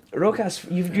 Rokas.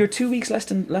 You're 2 weeks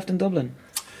left in Dublin.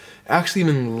 Actually,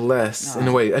 even less in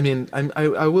a way. I mean,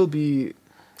 I will be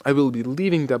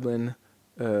leaving Dublin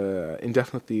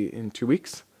indefinitely in 2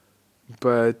 weeks,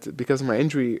 but because of my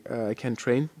injury, I can't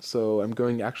train. So I'm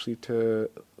going actually to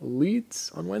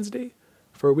Leeds on Wednesday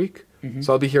for a week. Mm-hmm.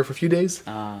 So I'll be here for a few days.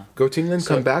 Go to England,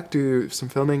 So- come back, do some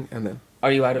filming, and then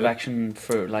Are you out of action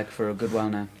for a good while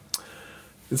now?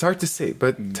 it's hard to say.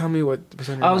 But tell me what was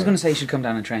on your I was mind. going to say you should come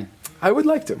down and train. I would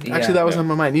like to. Yeah. Actually, that was Yeah. on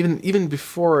my mind. Even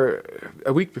before,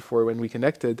 a week before when we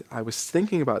connected, I was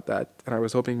thinking about that, and I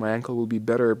was hoping my ankle will be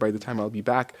better by the time I'll be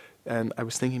back, And I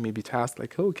was thinking maybe task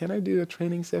like, oh, can I do a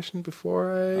training session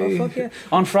before I? Oh fuck yeah!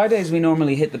 On Fridays we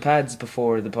normally hit the pads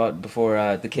before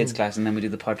the kids class, and then we do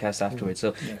the podcast afterwards.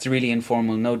 So it's really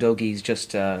informal, no doggies,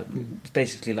 just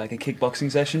basically like a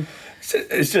kickboxing session.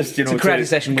 It's just It's a karate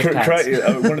session with pads.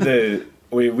 One of the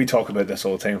we talk about this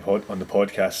all the time on the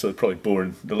podcast, so it's probably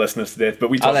boring the listeners to death. But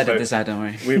we talk I'll edit about this out, don't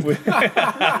worry.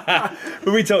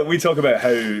 we talk about how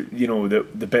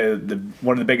the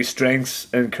one of the biggest strengths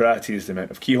in karate is the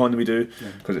amount of kihon we do,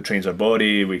 because it trains our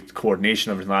body,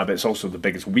 coordination, everything like that. But it's also the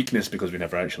biggest weakness because we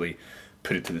never actually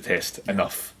put it to the test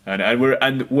enough.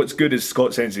 And what's good is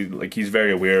Scott Sensei, like, he's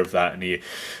very aware of that, and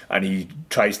he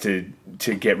tries to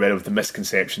get rid of the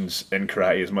misconceptions in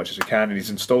karate as much as we can, and he's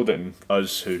installed it in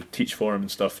us who teach for him and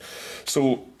stuff.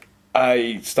 So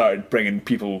I started bringing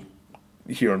people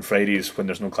here on Fridays when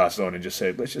there's no classes on, and just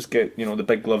said, let's just get the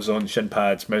big gloves on, shin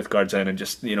pads, mouth guards in, and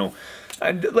just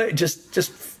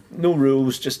no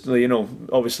rules, just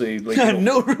obviously like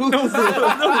No rules.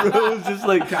 no rules, just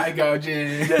like Kai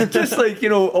gouging. just like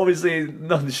obviously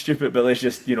nothing stupid, but let's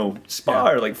just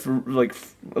spar like for like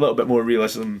a little bit more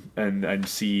realism and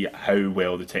see how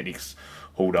well the techniques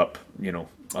hold up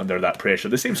under that pressure.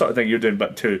 The same sort of thing you're doing,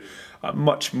 but to a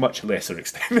much lesser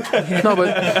extent. No,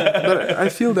 but I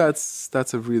feel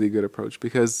that's a really good approach,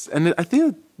 because, and I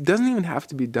think it doesn't even have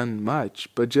to be done much,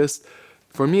 but just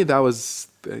for me that was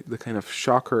the kind of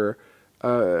shocker.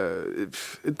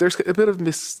 There's a bit of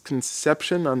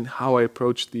misconception on how I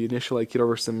approached the initial Aikido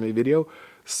versus MMA video.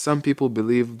 Some people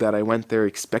believe that I went there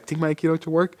expecting my Aikido to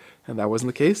work, and that wasn't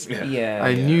the case.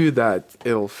 I knew that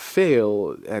it'll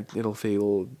fail, and it'll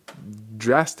fail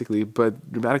dramatically,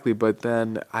 but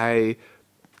then I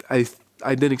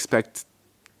didn't expect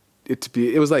it to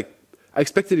be. It was like I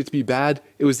expected it to be bad.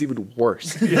 It was even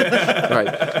worse.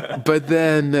 Right. But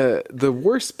then the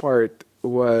worst part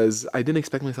was I didn't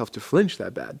expect myself to flinch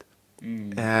that bad.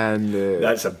 And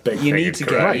that's a big thing. You need to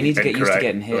get used to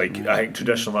getting hit. Like, I think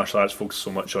traditional martial arts focus so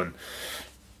much on,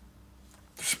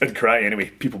 in karate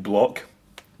anyway, people block.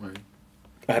 Right.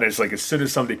 And it's like as soon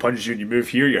as somebody punches you and you move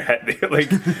here, you're hit.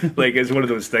 like it's one of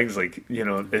those things. Like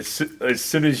as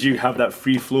soon as you have that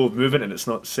free flow of movement and it's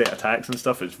not set attacks and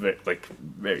stuff, it's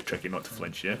very tricky not to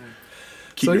flinch. Yeah,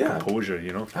 keep your composure.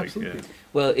 Absolutely. Like,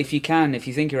 Well, if you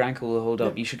think your ankle will hold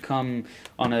up, you should come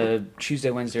on a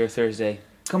Tuesday, Wednesday, or Thursday.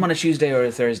 Come on a Tuesday or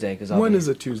a Thursday, because when is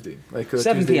a Tuesday? Like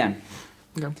 7 p.m.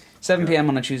 Okay. 7 p.m.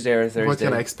 on a Tuesday or a Thursday. What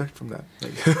can I expect from that?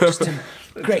 Just a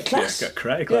great class.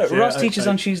 karate class. Ross teaches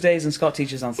on Tuesdays and Scott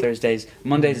teaches on Thursdays.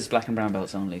 Mondays is black and brown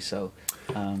belts only. So,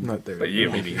 not there. But yeah,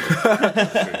 maybe.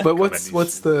 But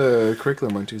what's the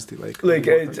curriculum on Tuesday like? Like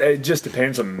it just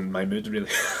depends on my mood, really.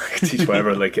 I can teach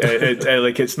whatever. Like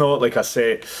it's not like I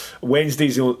say.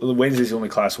 Wednesday's the only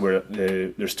class where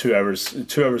there's 2 hours.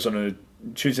 2 hours on a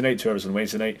Tuesday night, 2 hours on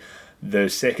Wednesday night. The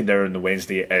second hour on the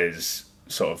Wednesday is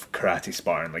sort of karate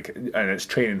sparring, and it's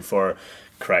training for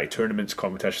karate tournaments,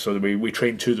 competitions. So we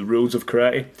train to the rules of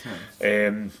karate.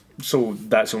 So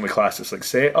that's the only class that's like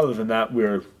set. Other than that,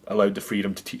 we're allowed the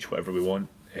freedom to teach whatever we want.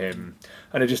 And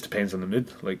it just depends on the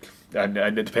mood. Like, and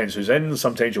it depends who's in.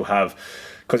 Sometimes you'll have,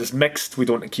 because it's mixed, we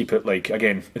don't keep it like,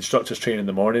 again, instructors train in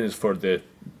the morning is for the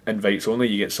invites only.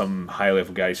 You get some high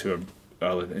level guys who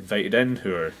are invited in,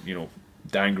 who are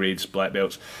Dan grades, black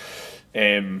belts.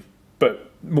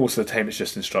 But most of the time it's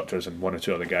just instructors and 1 or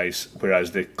 2 other guys,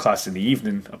 whereas the class in the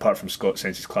evening, apart from Scott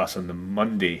Sensei's class on the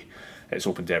Monday, it's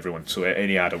open to everyone, so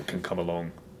any adult can come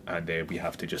along, and we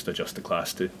have to just adjust the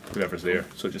class to whoever's there,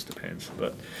 so it just depends.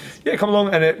 But yeah, come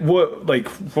along, and what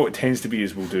it tends to be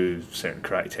is we'll do certain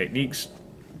karate techniques,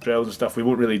 drills and stuff. We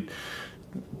won't really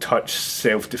touch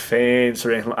self-defense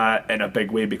or anything like that in a big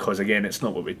way, because again, it's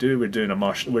not what we do. We're doing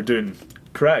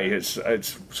karate.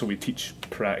 It's so we teach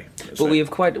karate. But we have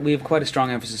quite a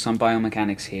strong emphasis on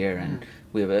biomechanics here, and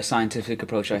we have a scientific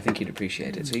approach. I think you'd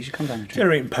appreciate it. So you should come down and train.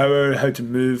 Generating power, how to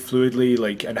move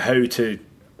fluidly, and how to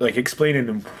explaining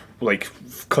them,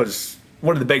 because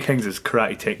one of the big things is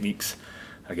karate techniques.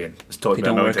 Again, it's talking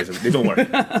about they don't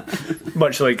work.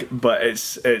 Much but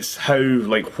it's how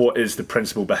what is the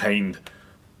principle behind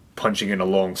punching in a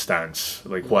long stance?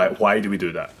 Why do we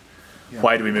do that? Yeah.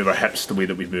 Why do we move our hips the way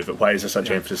that we move it? Why is there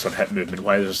such emphasis on hip movement?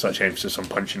 Why is there such emphasis on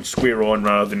punching square on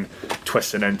rather than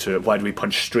twisting into it? Why do we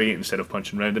punch straight instead of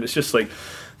punching round? And it's just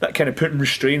that kind of putting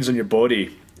restraints on your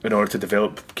body in order to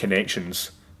develop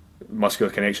connections, muscular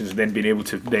connections, and then being able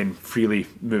to then freely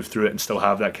move through it and still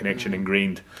have that connection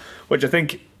ingrained, which I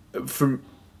think for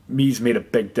me has made a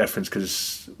big difference,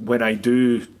 because when I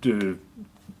do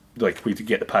we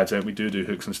get the pads out, we do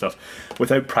hooks and stuff,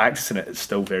 without practicing it, it's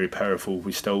still very powerful.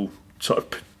 We still sort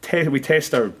of we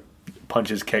test our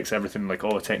punches, kicks, everything,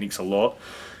 all the techniques a lot,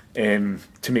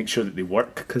 to make sure that they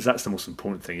work, because that's the most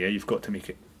important thing. Yeah, you've got to make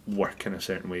it work in a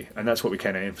certain way, and that's what we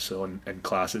kind of emphasize on in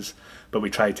classes. But we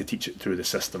try to teach it through the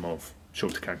system of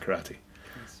Shotokan karate,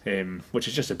 which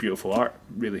is just a beautiful art,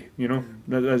 really. You know,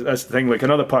 that's the thing. Like,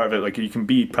 another part of it, like, you can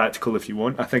be practical if you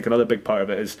want. I think another big part of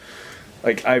it is,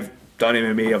 like, I've done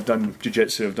MMA, I've done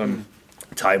jiu-jitsu, I've done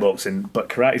Thai boxing, but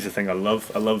karate's the thing I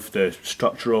love. I love the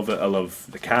structure of it. I love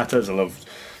the katas. I love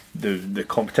the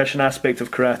competition aspect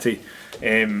of karate.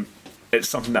 It's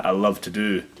something that I love to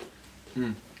do.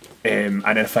 And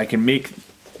if I can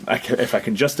if I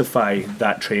can justify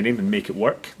that training and make it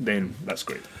work, then that's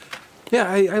great. Yeah,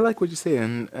 I like what you say,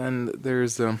 and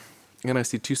there's again, I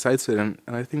see two sides to it,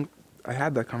 and I think I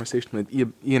had that conversation with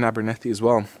Ian Abernethy as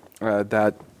well,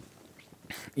 that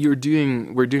we're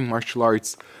doing martial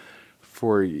arts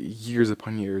for years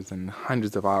upon years and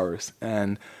hundreds of hours,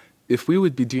 and if we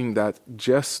would be doing that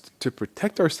just to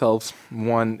protect ourselves,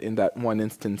 in that one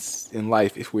instance in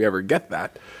life, if we ever get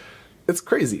that, it's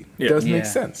crazy. It doesn't make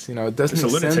sense. You know, it doesn't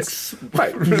make sense.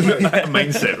 Right.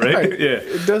 Mindset, right? Yeah.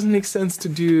 It doesn't make sense to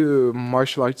do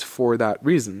martial arts for that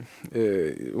reason.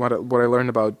 What I learned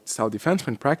about self-defense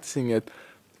when practicing it,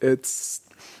 the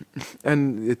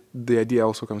idea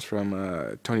also comes from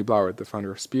Tony Blauer, the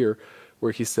founder of Spear,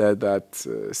 where he said that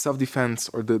self-defense,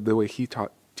 or the way he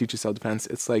teaches self-defense,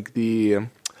 it's like the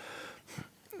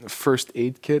first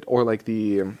aid kit, or like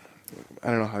the I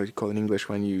don't know how you call it in English,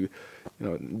 when you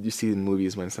see in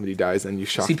movies when somebody dies and you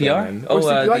shock CPR? them. Or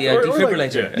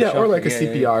defibrillator. Or like a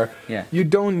CPR. Yeah. You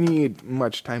don't need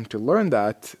much time to learn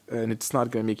that, and it's not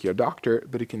going to make you a doctor,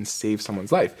 but it can save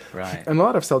someone's life. Right. And a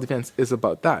lot of self-defense is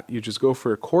about that. You just go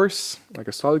for a course, like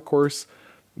a solid course,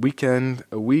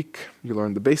 a week, you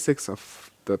learn the basics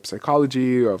of the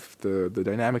psychology, of the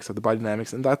dynamics, of the body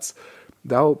dynamics, and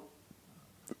that'll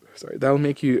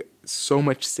make you so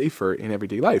much safer in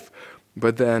everyday life.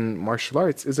 But then martial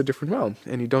arts is a different realm,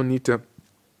 and you don't need to,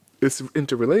 it's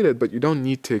interrelated, but you don't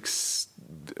need to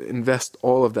invest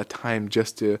all of that time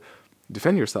just to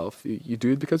defend yourself. You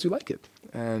do it because you like it.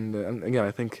 And again,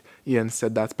 I think Ian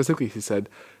said that specifically. He said,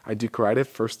 I do karate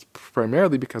first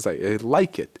primarily because I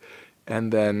like it.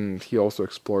 And then he also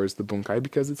explores the bunkai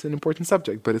because it's an important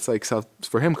subject. But it's like,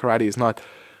 for him, karate is not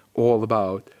all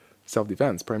about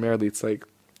self-defense. Primarily, it's like,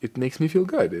 it makes me feel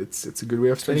good. It's a good way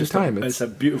of spending time. It's a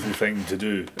beautiful thing to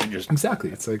do.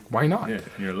 Exactly. It's like, why not? Yeah,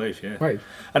 in your life, yeah. Right.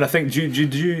 And I think, do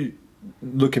you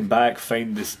looking back,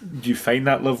 do you find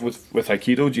that love with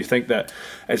Aikido? Do you think that,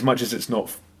 as much as it's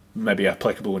not maybe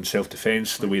applicable in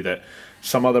self-defense the way that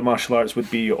some other martial arts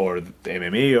would be, or the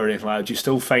MMA or anything like that, do you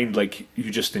still find, like,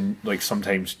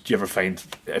 sometimes, do you ever find,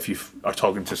 if you are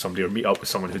talking to somebody or meet up with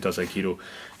someone who does Aikido,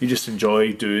 you just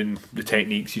enjoy doing the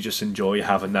techniques, you just enjoy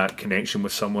having that connection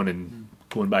with someone and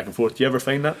going back and forth? Do you ever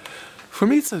find that? For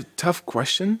me, it's a tough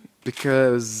question,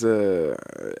 because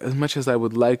as much as I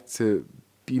would like to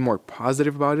be more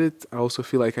positive about it, I also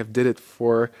feel like I've did it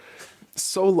for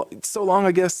so long.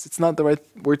 I guess it's not the right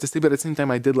word to say, but at the same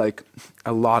time, I did like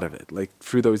a lot of it. Like,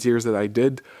 through those years that I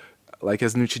did, like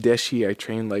as Nuchideshi, I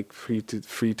trained like 3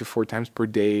 to 4 times per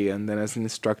day, and then as an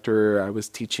instructor, I was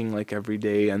teaching like every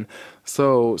day, and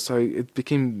so it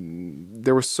became,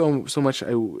 there was so much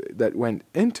that went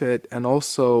into it, and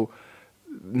also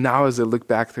now as I look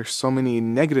back, there's so many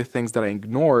negative things that I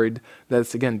ignored that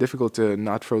it's again difficult to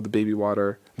not throw the baby with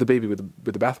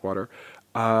the bathwater.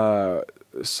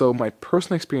 So my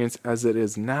personal experience as it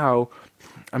is now,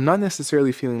 I'm not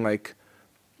necessarily feeling like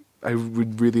I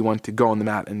would really want to go on the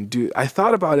mat and do. I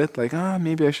thought about it, like,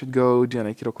 maybe I should go do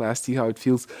an Aikido class, see how it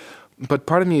feels. But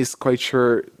part of me is quite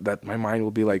sure that my mind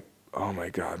will be like, oh my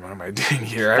God, what am I doing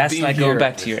here? That's like going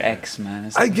back to your ex, man.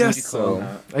 It's I guess so.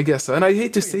 I guess so. And I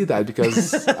hate to say that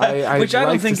because I which I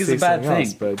don't think is a bad thing.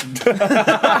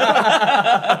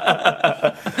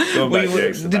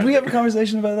 Did we have a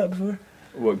conversation about that before?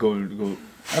 What, go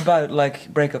about like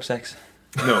breakup sex?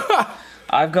 No.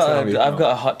 I've got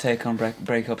a hot take on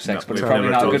breakup sex, but it's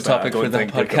probably not a good topic for the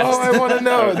podcast. Oh, I want to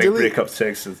know. I don't think breakup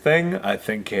sex is a thing. I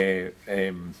think what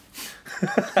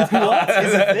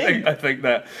is a thing? I think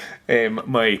that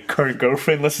my current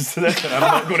girlfriend listens to this, and I'm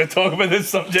not going to talk about this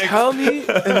subject. Tell me and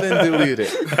then delete it.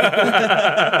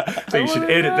 So you should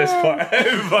edit this part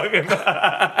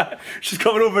out. She's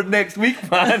coming over next week,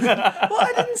 man. Well,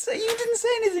 you didn't say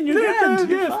anything. You're grand.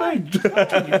 Yeah, fine.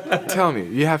 Tell me.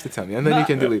 You have to tell me, and then you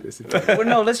can delete this. Well,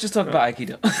 no, let's just talk about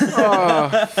Aikido.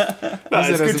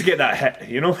 It's good to get that hit,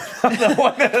 you know?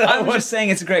 I'm just saying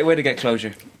it's a great way to get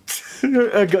closure.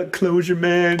 I got closure,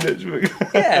 man.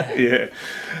 Yeah. Yeah.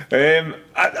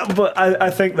 But I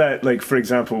think that, like, for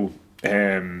example,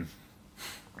 I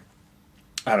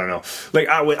don't know. Like,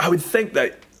 I would think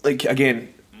that, like,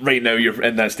 again, right now you're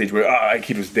in that stage where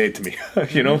Aikido's dead to me.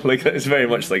 You know, like it's very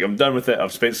much like I'm done with it.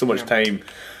 I've spent so much time,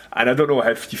 and I don't know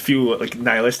if you feel like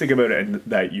nihilistic about it and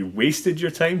that you wasted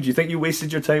your time. Do you think you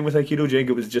wasted your time with Aikido? Do you think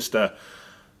it was just that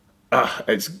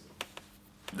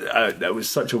was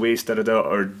such a waste,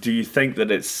 or do you think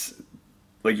that it's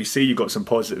like you say you got some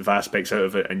positive aspects out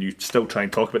of it, and you still try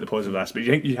and talk about the positive aspects?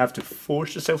 Do you think you have to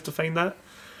force yourself to find that,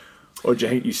 or do you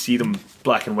think you see them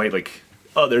black and white, like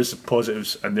there's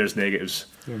positives and there's negatives,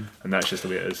 and that's just the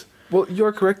way it is? Well,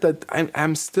 you're correct that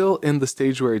I'm still in the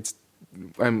stage where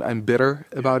I'm bitter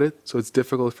about it, so it's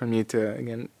difficult for me to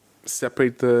again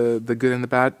separate the good and the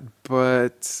bad.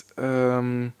 But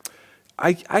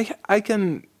I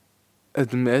can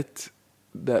admit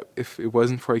that if it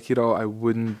wasn't for Aikido, I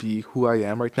wouldn't be who I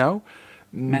am right now.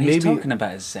 Man, he's talking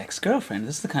about his ex-girlfriend.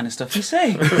 This is the kind of stuff you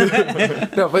say.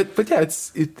 No, but yeah,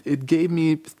 it gave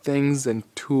me things and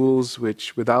tools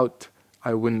which without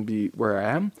I wouldn't be where I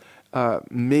am.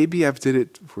 Maybe I've did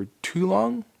it for too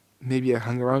long. Maybe I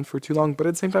hung around for too long. But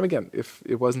at the same time, again, if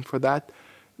it wasn't for that,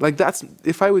 like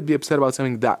if I would be upset about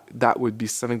something, that would be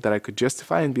something that I could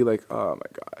justify and be like, oh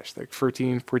my gosh, like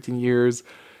 14 years.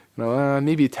 You know,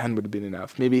 maybe 10 would have been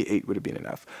enough. Maybe 8 would have been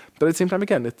enough. But at the same time,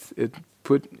 again, it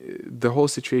put the whole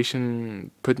situation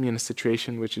put me in a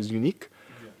situation which is unique.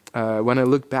 When I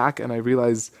look back and I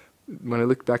realize, when I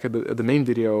look back at the main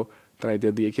video that I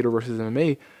did, the Aikido versus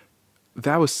MMA,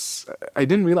 that was, I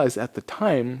didn't realize at the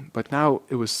time, but now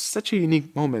it was such a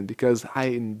unique moment because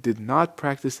I did not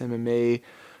practice MMA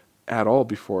at all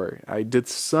before. I did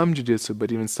some jiu-jitsu,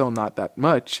 but even still not that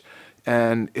much.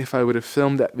 And if I would have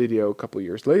filmed that video a couple of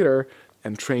years later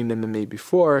and trained MMA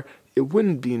before, it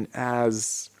wouldn't be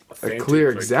as a clear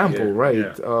example,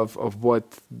 of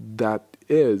what that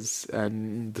is,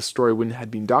 and the story wouldn't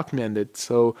have been documented.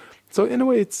 So in a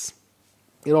way, it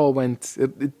all went.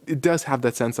 It does have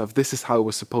that sense of this is how it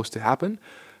was supposed to happen.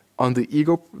 On the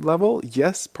ego level,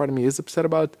 yes, part of me is upset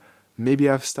about maybe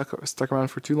I've stuck around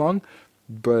for too long,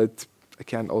 but I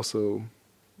can't also.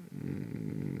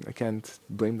 I can't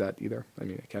blame that either. I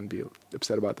mean, I can't be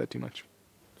upset about that too much.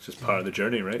 It's just part of the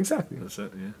journey, right? Exactly. That's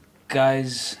it, yeah.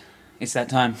 Guys, it's that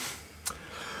time.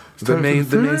 The main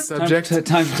subject.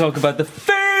 Time to talk about the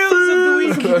fails of the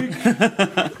week.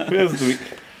 Fails of the week.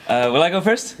 Will I go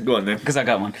first? Go on then. Because I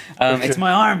got one. It's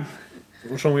my arm.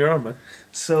 What's wrong with your arm, man?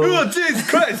 So oh, Jesus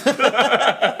Christ!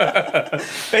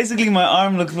 basically, my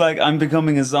arm looks like I'm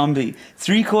becoming a zombie.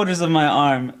 3/4 of my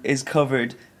arm is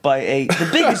covered by the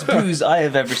biggest bruise I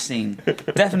have ever seen.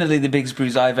 Definitely the biggest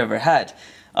bruise I've ever had.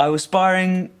 I was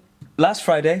sparring last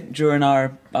Friday during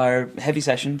our heavy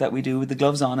session that we do with the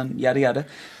gloves on and yada yada,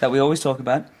 that we always talk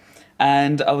about.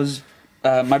 And I was,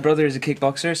 my brother is a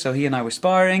kickboxer, so he and I were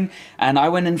sparring, and I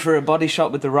went in for a body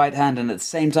shot with the right hand, and at the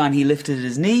same time he lifted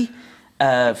his knee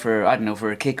for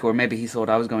a kick, or maybe he thought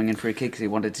I was going in for a kick because he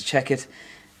wanted to check it.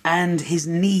 And his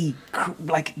knee,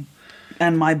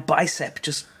 and my bicep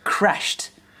just crashed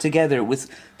together with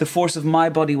the force of my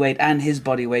body weight and his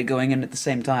body weight going in at the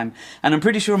same time. And I'm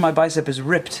pretty sure my bicep is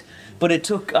ripped, but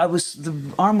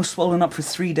the arm was swollen up for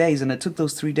 3 days, and it took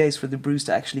those 3 days for the bruise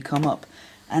to actually come up.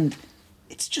 And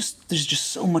there's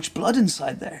just so much blood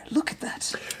inside there. Look at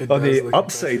that. On the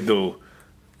upside though,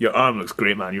 your arm looks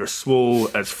great, man. You're swole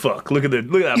as fuck. Look at that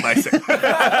bicep.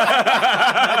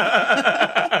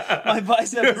 My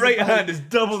bicep. Your right hand is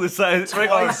double the size.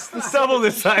 Right arm is double the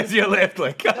size of your left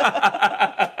leg.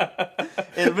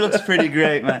 It looks pretty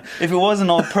great, man. If it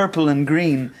wasn't all purple and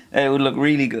green, it would look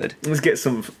really good. Let's get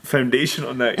some foundation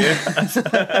on that,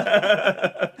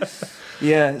 yeah?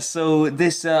 Yeah, so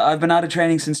this, I've been out of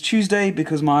training since Tuesday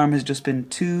because my arm has just been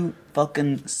too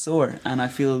fucking sore and I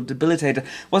feel debilitated.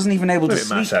 Wasn't even able to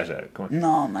sleep. Massage it. Come on.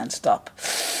 No, man, stop.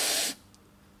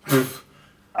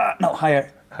 No,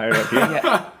 higher. Higher up here.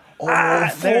 Yeah.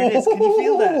 There it is. Can you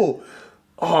feel that?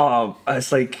 Oh,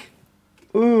 it's like,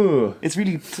 ooh. It's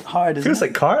really hard, isn't it? Feels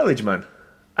like cartilage, man.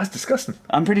 That's disgusting.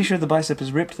 I'm pretty sure the bicep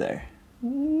is ripped there.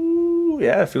 Ooh,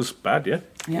 yeah, it feels bad, yeah.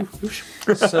 Yeah.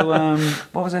 So,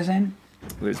 what was I saying?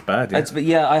 It's bad, yeah. But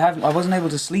yeah, I wasn't able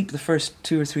to sleep the first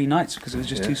 2 or 3 nights because it was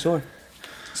just too sore.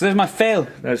 So there's my fail.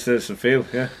 That's a fail,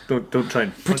 yeah. Don't try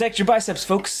and protect your biceps,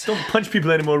 folks. Don't punch people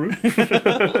anymore.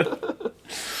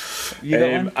 You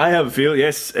got one? I have a fail,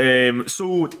 yes.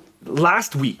 So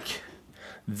last week,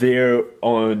 there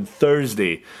on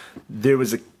Thursday, there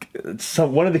was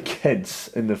one of the kids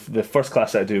in the first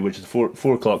class that I do, which is the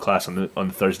 4 o'clock class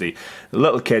on Thursday. The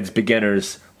little kids,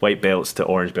 beginners, white belts to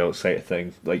orange belts type of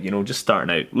thing, like, just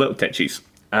starting out, little titchies,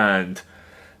 and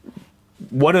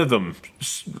one of them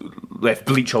left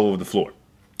bleach all over the floor.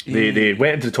 They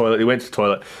went into the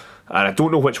toilet. and I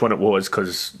don't know which one it was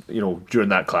because during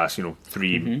that class,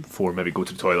 3, 4 maybe go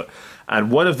to the toilet,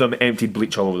 and one of them emptied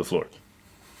bleach all over the floor.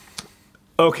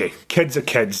 Okay, kids are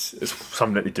kids. It's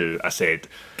something that they do. I said,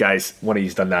 guys, one of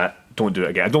you's done that. Don't do it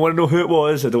again. I don't want to know who it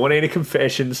was. I don't want any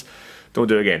confessions. Don't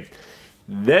do it again.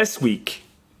 This week,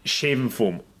 shaving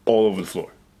foam all over the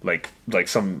floor. Like the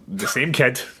same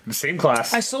kid, the same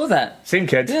class. I saw that. Same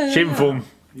kid, shaving foam.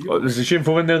 Oh, there's a shaving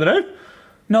foam in there now?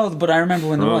 No, but I remember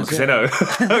when there was. I know.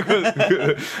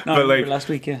 No, but last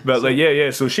week, yeah. But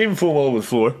so shaving foam all over the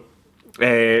floor.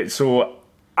 So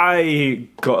I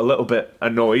got a little bit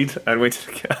annoyed and went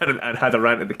to and had a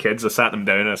rant at the kids. I sat them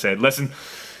down and I said, listen,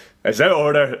 it's out of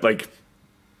order. Like,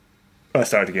 I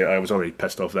was already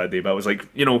pissed off that day, but I was like,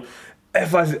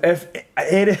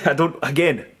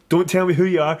 don't tell me who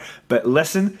you are, but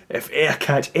listen, if I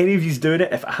catch any of you doing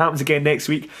it, if it happens again next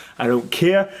week, I don't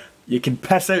care. You can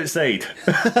piss outside.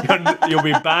 You'll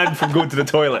be banned from going to the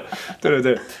toilet.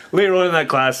 Later on in that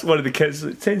class, one of the kids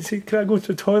said, can I go to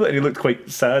the toilet? And he looked quite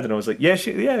sad, and I was like, yeah,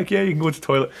 you can go to the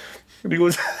toilet. And he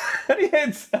goes, and he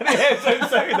heads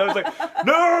outside. And I was like,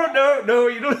 no,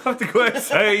 you don't have to go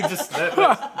outside. Just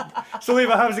so if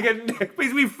it happens again,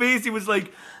 his wee face, he was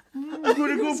like, I'm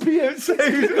going to go pee outside.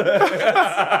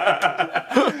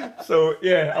 So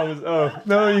yeah, I was,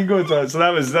 no, you can go to that. So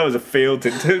that was a fail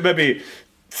to maybe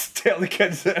tell the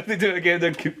kids that if they do it again,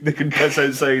 they can piss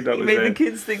outside. That was made the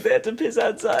kids think they had to piss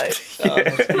outside. Yeah.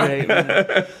 That's great,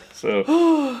 man. So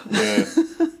yeah.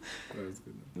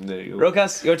 There you go.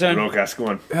 Rokas, your turn. Rokas, go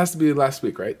on. It has to be last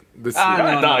week, right? This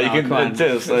No, you can. come on.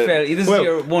 This This is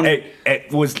your one.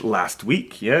 It was last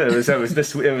week. Yeah, it was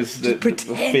this. It was the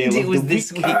Pretend fail it of was the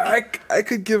this week. I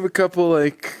could give a couple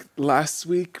like last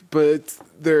week, but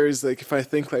there's like if I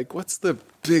think like what's the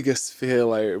biggest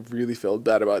fail I really felt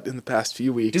bad about in the past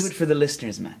few weeks. Do it for the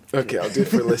listeners, man. Okay, I'll do it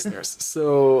for listeners.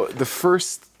 So the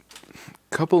first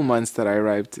couple months that I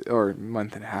arrived, or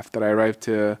month and a half that I arrived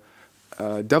to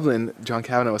Dublin, John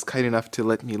Kavanagh was kind enough to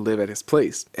let me live at his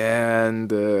place,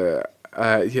 and anyway,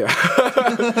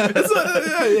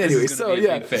 so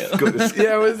yeah,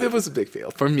 it was a big fail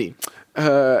for me,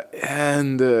 I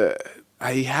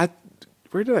had,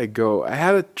 where did I go? I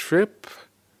had a trip.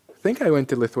 I think I went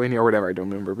to Lithuania or whatever. I don't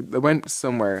remember, but I went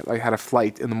somewhere. I had a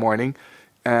flight in the morning.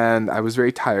 And I was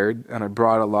very tired, and I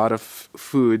brought a lot of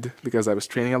food because I was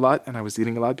training a lot, and I was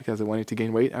eating a lot because I wanted to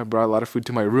gain weight. I brought a lot of food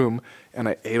to my room, and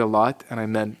I ate a lot, and I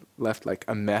then left like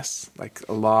a mess, like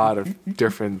a lot of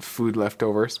different food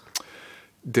leftovers.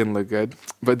 Didn't look good.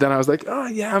 But then I was like, oh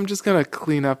yeah, I'm just gonna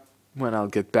clean up when I'll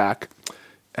get back.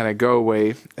 And I go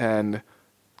away, and a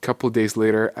couple of days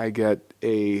later, I get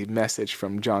a message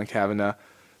from John Kavanagh,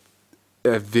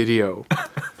 a video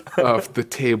of the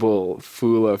table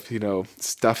full of,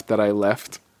 stuff that I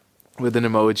left with an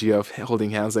emoji of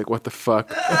holding hands like, what the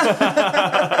fuck?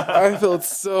 I felt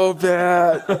so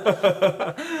bad.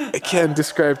 I can't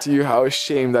describe to you how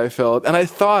ashamed I felt. And I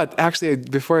thought, actually,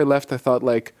 before I left, I thought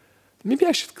like, maybe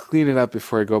I should clean it up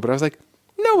before I go. But I was like,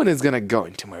 no one is going to go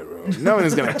into my room. No one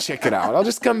is going to check it out. I'll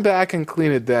just come back and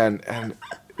clean it then. And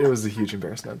it was a huge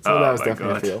embarrassment. So that was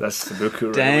definitely a fail. That's the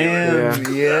book.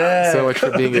 Damn, yeah. So much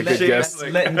for being a good guest.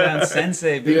 Letting down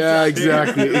Sensei. Yeah,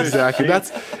 exactly.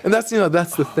 That's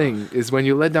the thing is when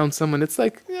you let down someone, it's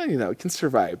like it can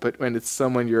survive. But when it's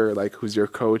someone you're like who's your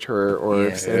coach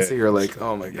or sensei, you're like,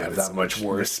 oh my god, it's that much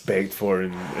worse. Respect for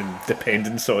and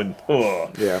dependence on.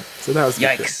 Oh yeah. So that was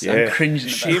yikes. good. I'm cringing.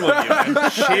 Shame on you, man.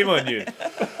 Shame on you.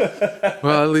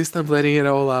 Well, at least I'm letting it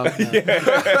all out.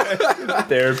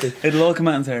 Therapy. It'll all come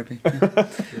out in therapy.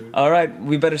 All right,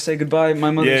 we better say goodbye.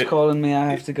 My mother's calling me.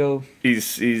 I have to go.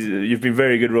 You've been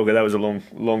very good, Roga. That was a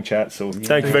long chat. So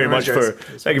thank you very much for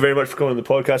coming on the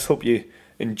podcast. Hope you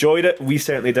enjoyed it. We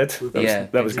certainly did.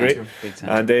 That was great.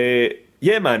 And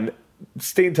man,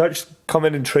 stay in touch. Come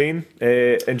in and train.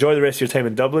 Enjoy the rest of your time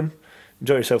in Dublin.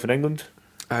 Enjoy yourself in England.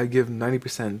 I give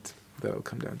 90%. That will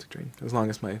come down to train as long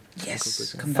as my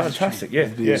fantastic.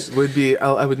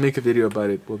 I would make a video about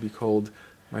it. Will be called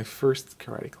my first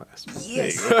karate class.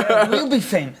 Yes, we'll be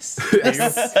famous.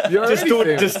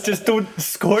 Just don't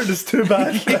score this too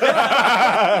bad.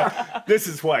 This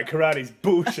is why karate's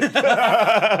bullshit.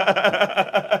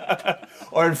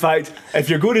 Or in fact,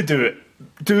 if you're going to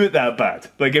do it that bad.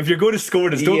 Like if you're going to score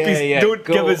this, don't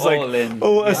give us like,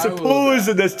 I suppose,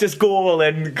 and let's just go all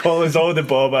in, call us all the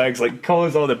ball bags, like call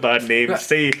us all the bad names,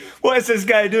 say, what is this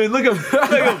guy doing? Look at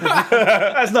him.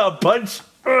 That's not a punch.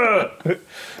 No,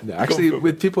 actually,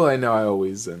 with people I know, I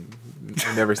always I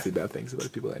never say bad things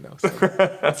about people I know. So.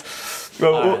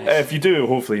 Well, if you do,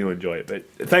 hopefully you'll enjoy it. But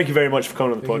thank you very much for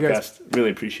coming on the podcast. Really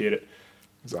appreciate it.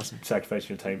 was awesome. Sacrificing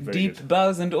your time. Very Deep good.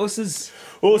 bows and osses.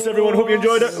 Oos, everyone. Hope you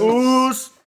enjoyed it. Oos.